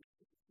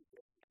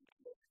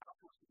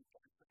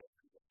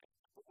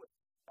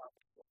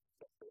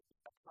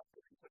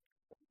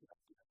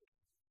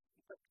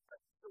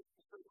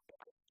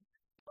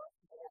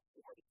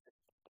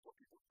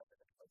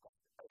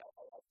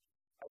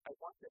I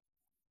want to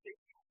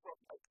take you from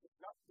like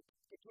not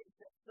it didn't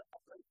get I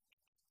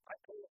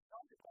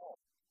not at all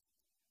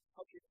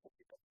how you can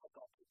pick up my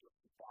doctor to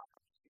the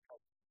doctor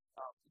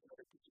because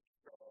they teach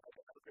you I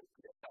have a great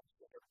deal of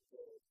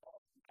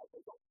I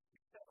don't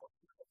settle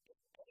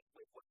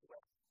anyway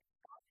whatsoever.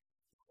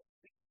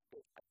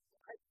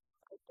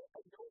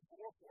 I know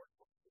more for it.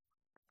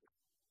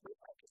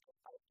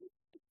 I did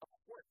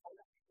support all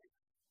of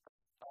these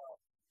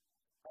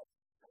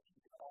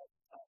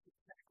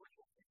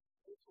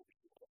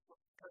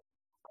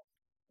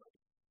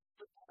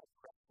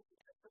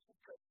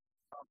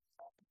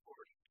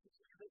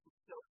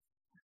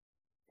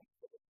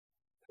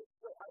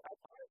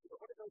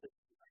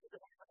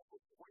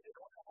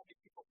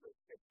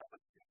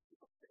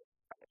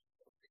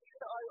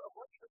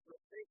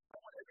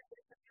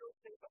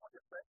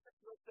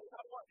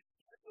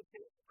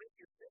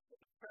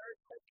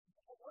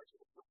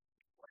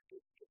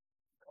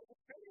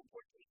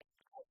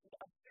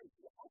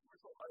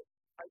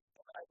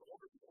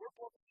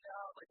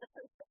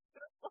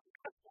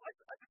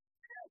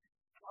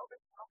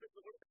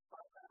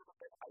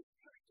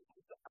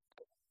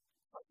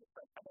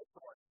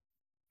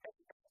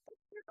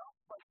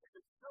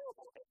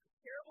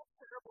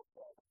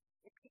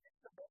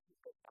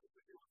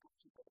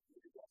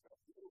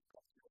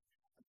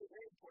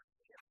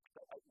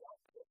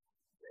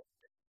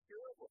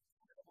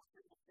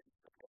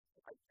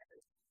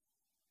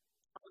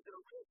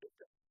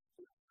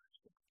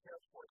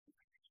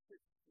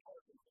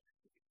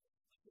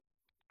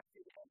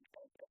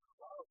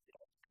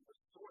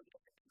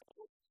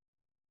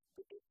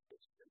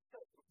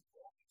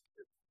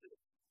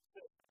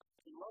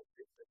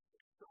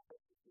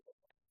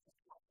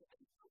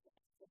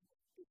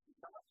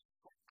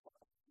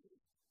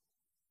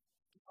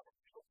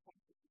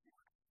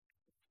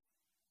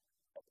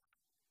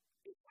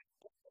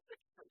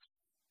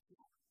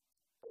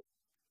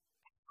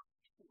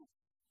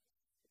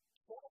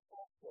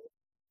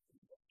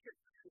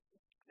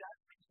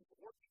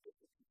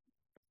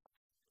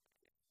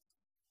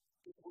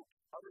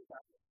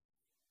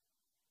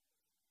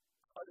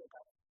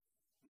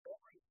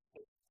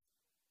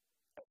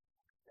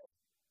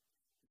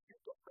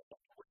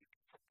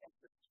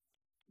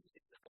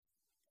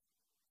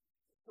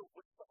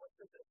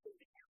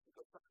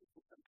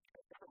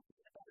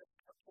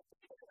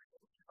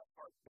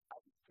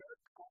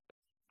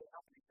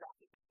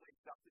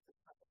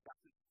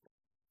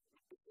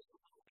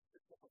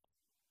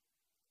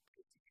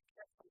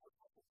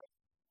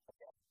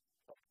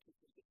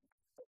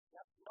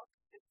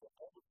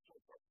all the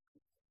children.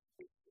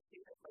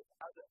 It's like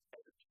as a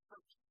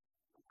church,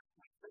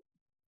 we think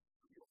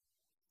real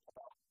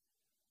about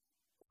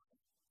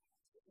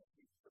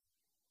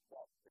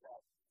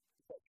that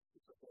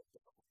it's a bit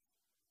of a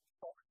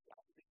false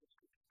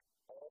identity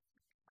all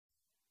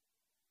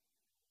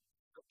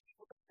the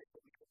people that think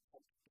that we can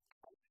hold to the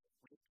time,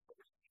 we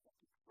first have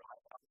to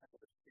drive out of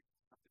the city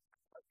of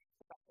the country,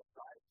 that's the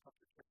drive of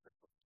the church,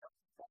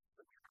 that's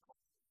the miracle.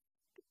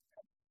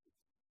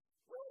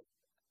 Well,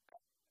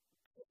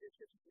 it's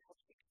just real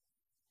speaking.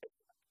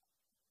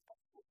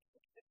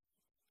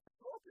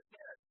 Smoke is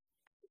dead.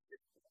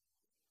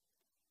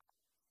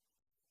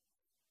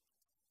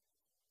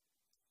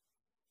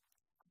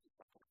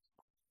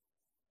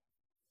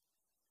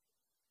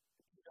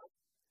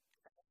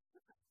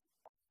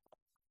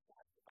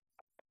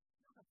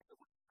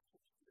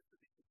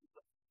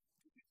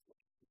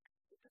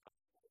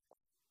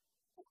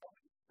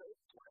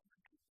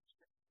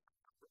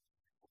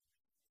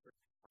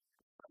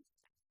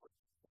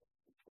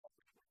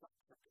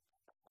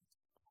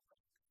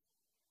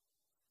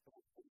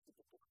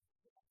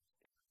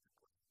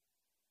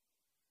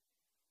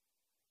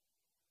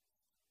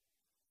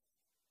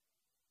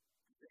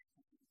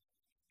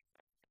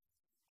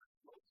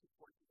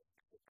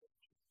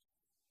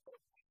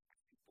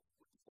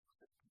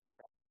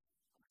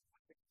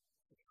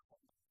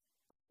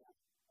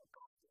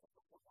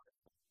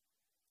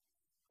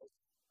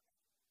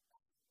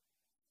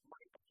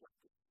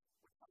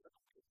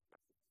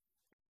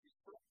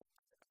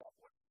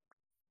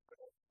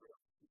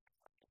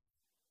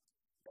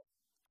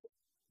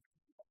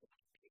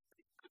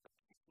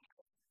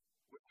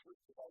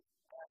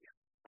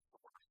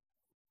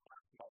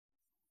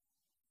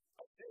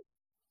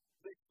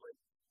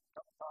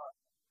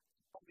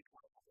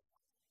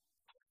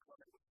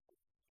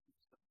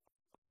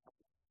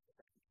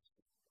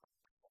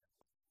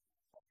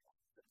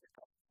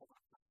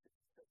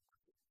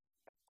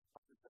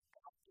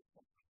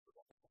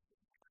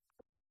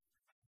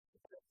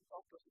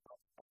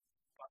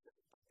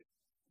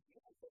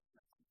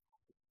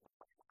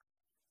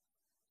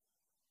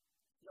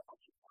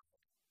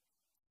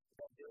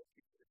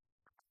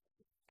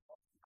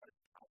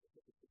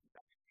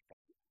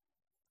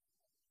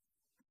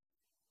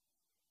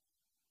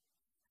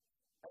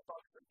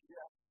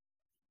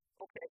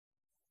 Okay,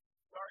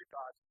 sorry,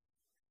 God.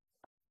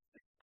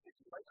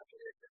 It's like a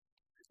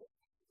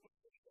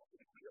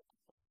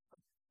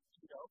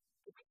you know,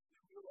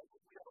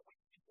 we have a way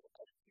people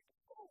to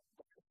people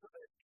because of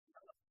it.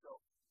 So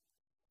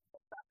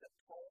the fact that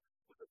Paul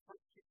was the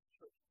first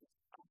church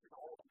after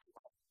all of the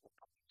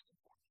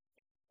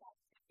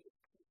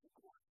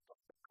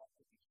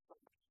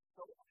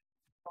so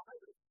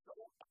violent, so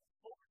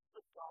opposed to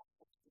the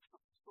gospel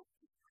so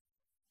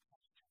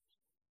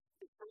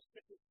in 1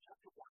 Corinthians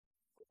chapter 1,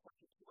 verse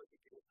 2,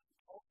 again,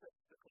 Paul says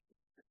that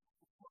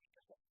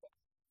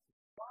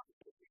God is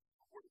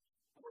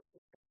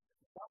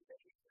not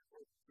making the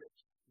world rich,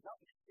 not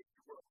making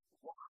the world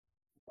wise,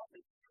 not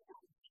making the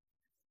world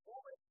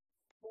full.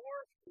 For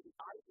the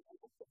idea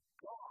of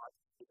God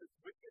is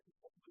wicked and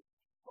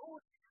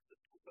shows you the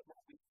truth of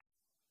our weak.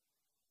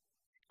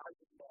 I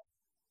would love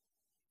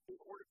in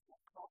order to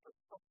accomplish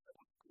something that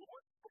was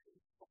glorious for his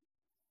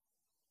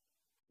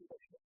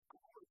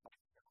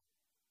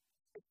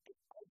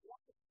I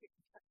want to take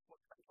the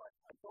textbook and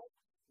I don't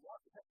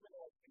want to have to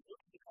be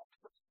looking at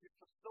the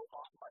scripture so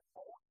often. I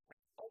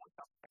always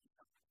have to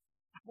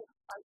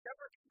I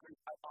never agree.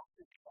 I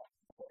often felt.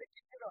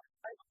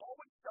 I've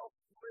always felt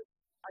with.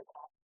 I've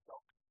often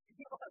felt.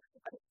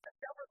 I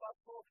never got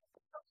full of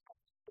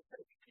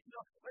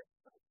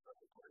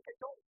I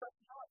don't.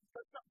 That's not.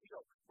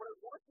 What I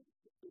want to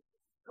do is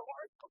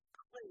guard of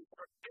clay that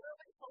are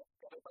fairly close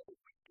together by the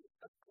weekend.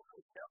 That's what I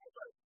never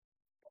does.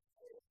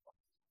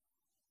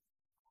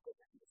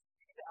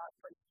 See that,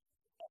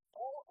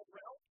 all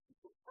around you,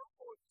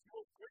 purple and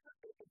fuel,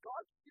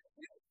 God gives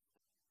you.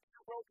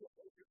 Well, you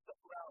move yourself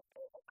around,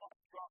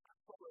 drop,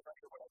 or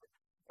whatever.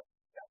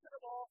 Second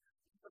of all,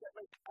 so that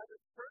as a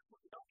church,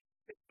 we don't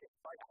take it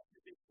by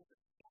activation.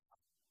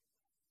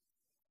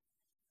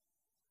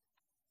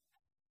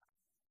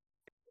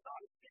 It's not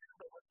a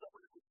scandal when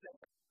somebody would say,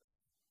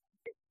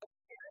 it's a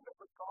scandal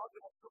for God to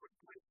have so much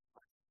grace.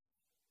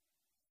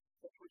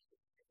 If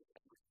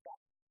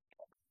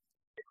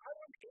I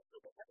don't get to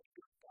the next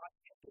God,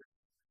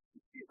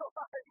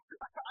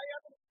 I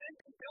haven't been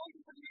in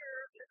millions of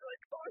years. It's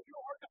like, oh, you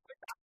are the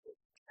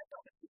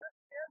scandal. The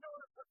scandal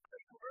is the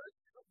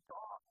mercy of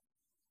God.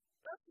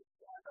 That's the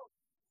scandal.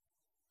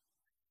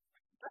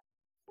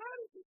 That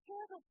is the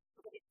scandal.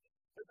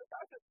 And the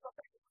fact that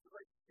something is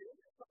like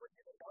serious, something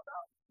you know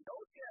about, no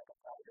scandal.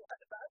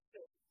 That's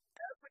it.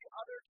 Every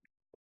other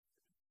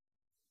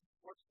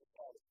works the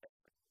God.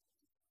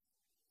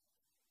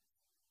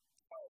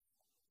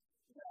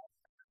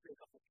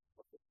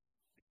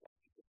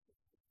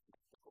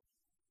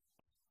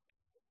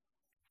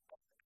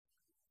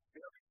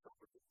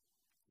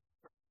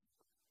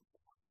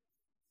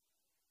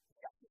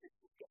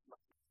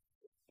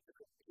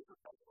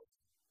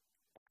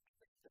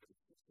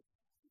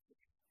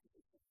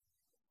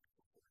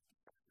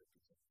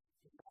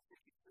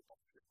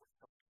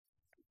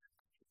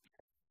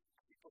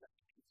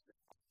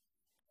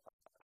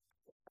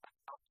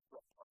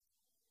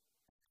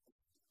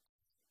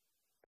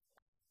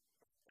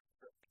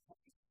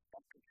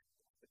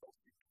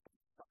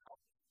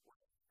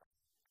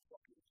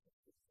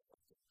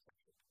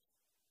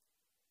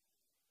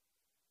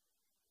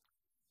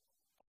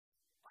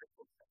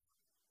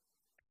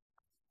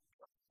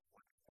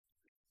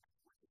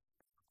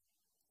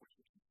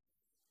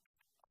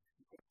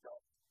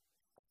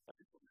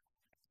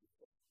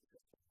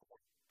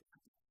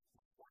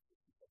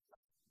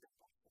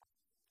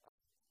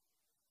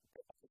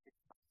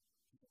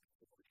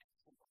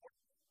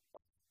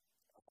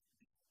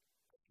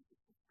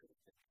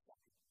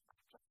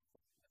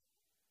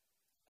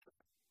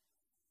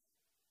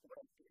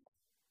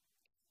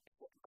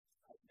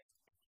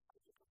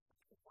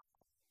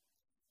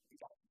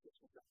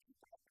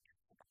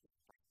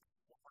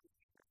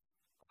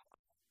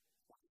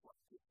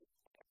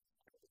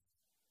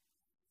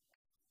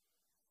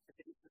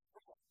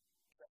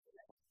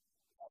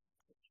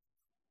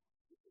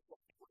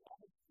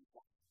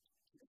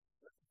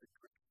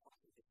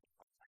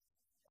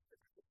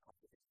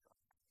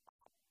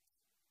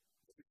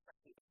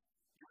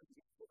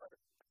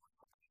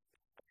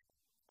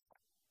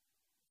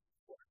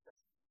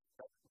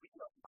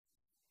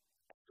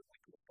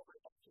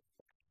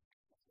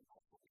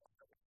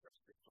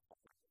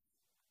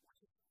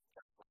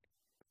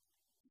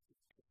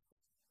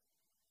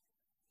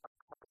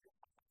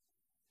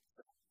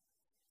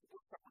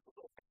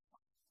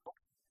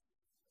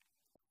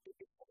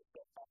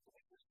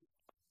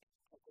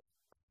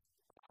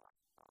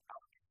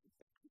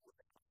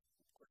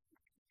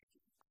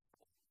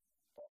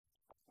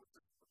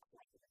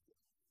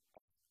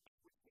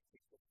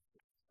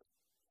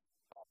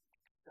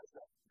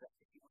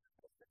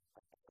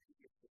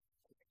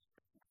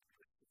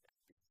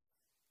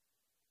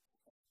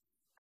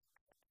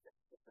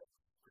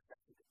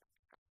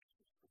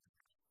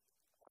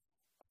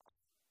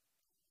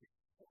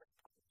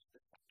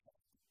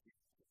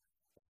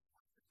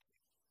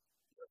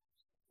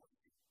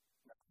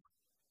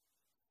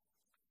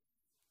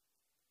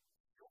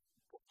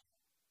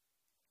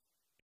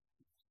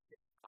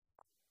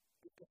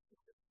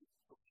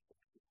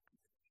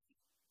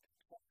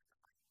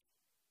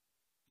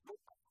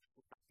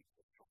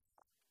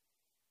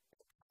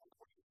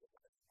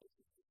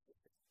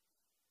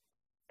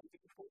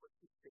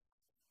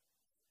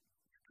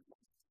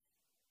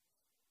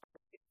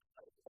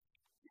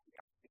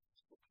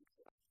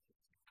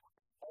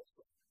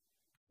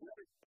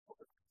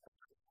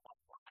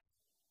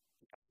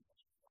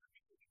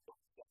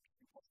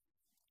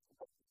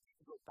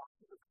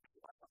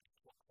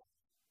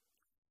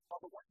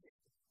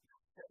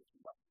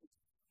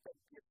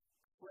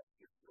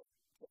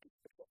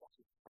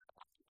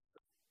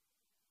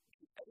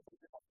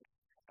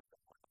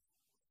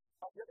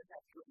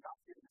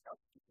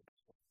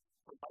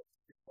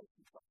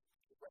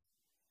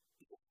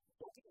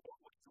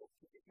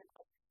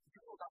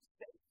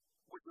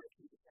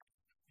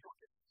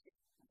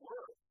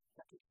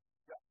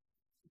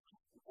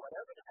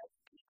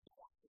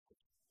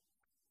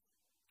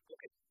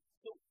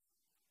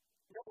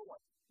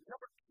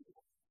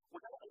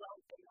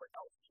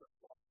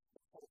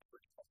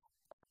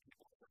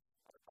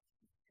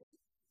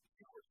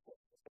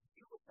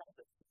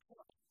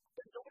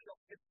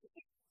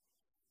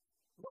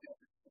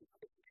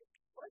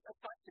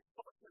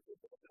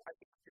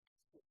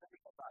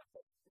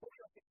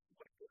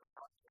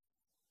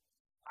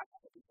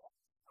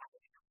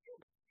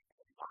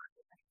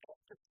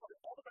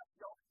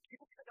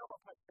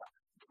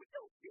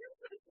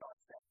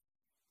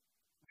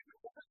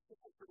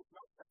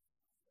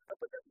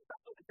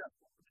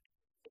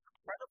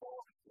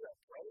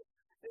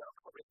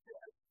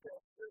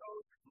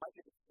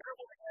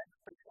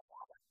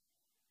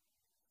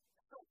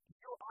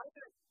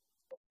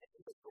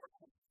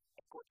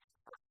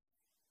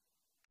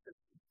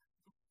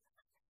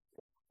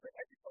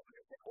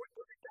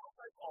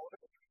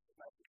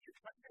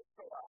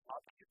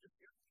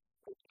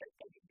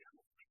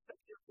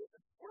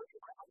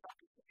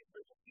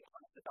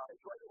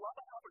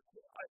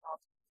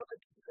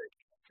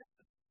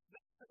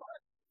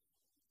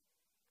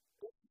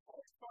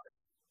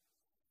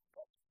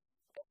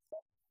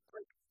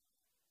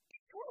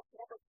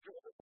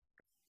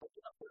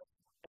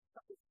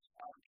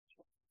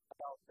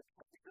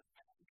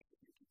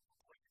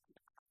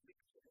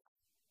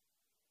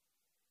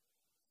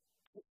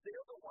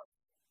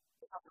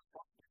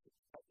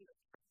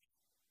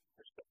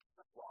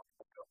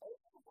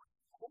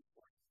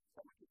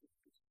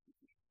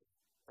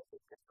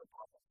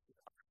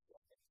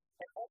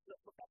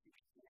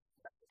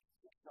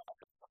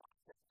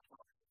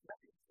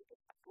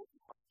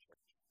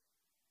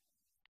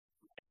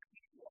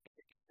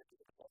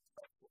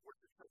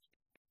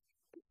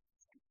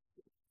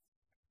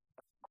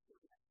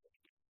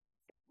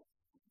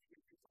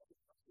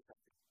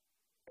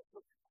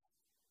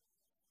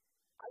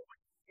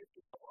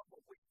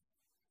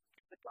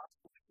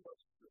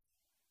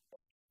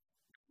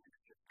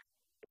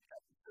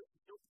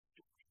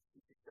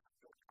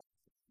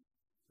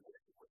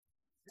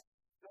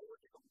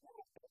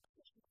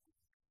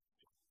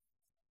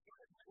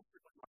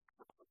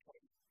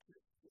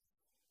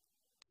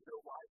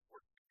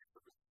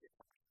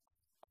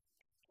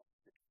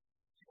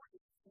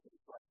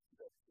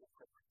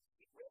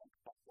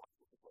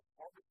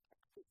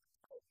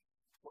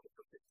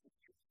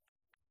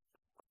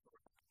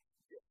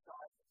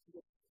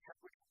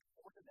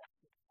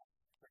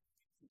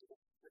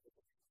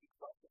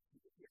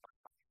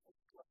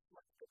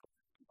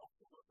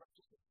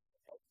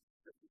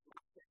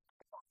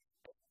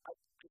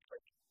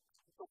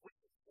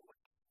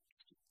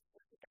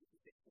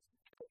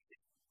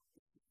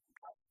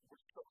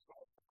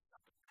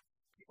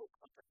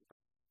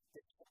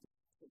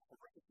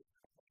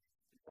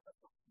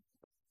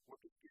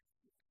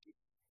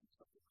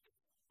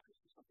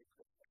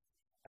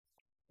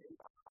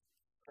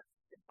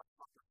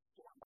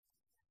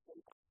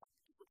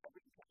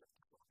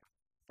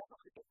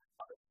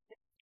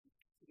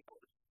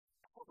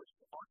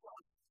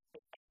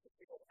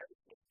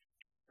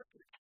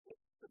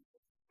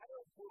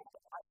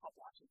 I love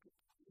watching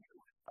people view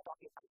about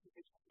the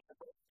application of the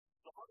book.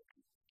 So a lot of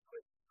people do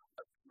it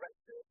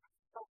aggressive,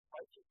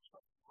 self-righteous,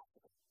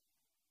 possible.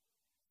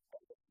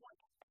 And the point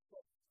is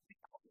that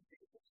because of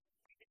Jesus,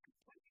 we get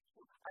completely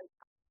true. I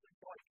absolutely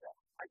no idea.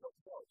 I don't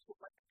know. So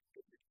let's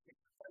get this thing.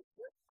 But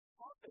we're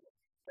confident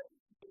that we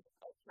can get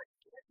outside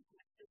get into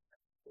the system.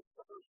 It's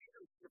for those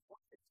years you're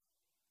working.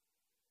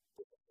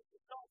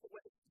 It's not the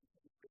way it's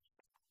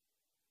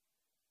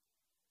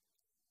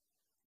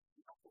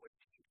not the way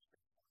it's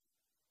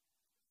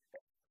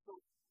so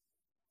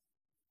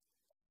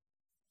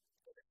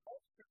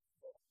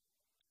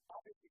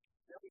obviously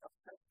very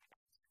upset.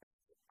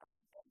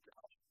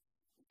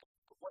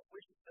 What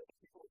we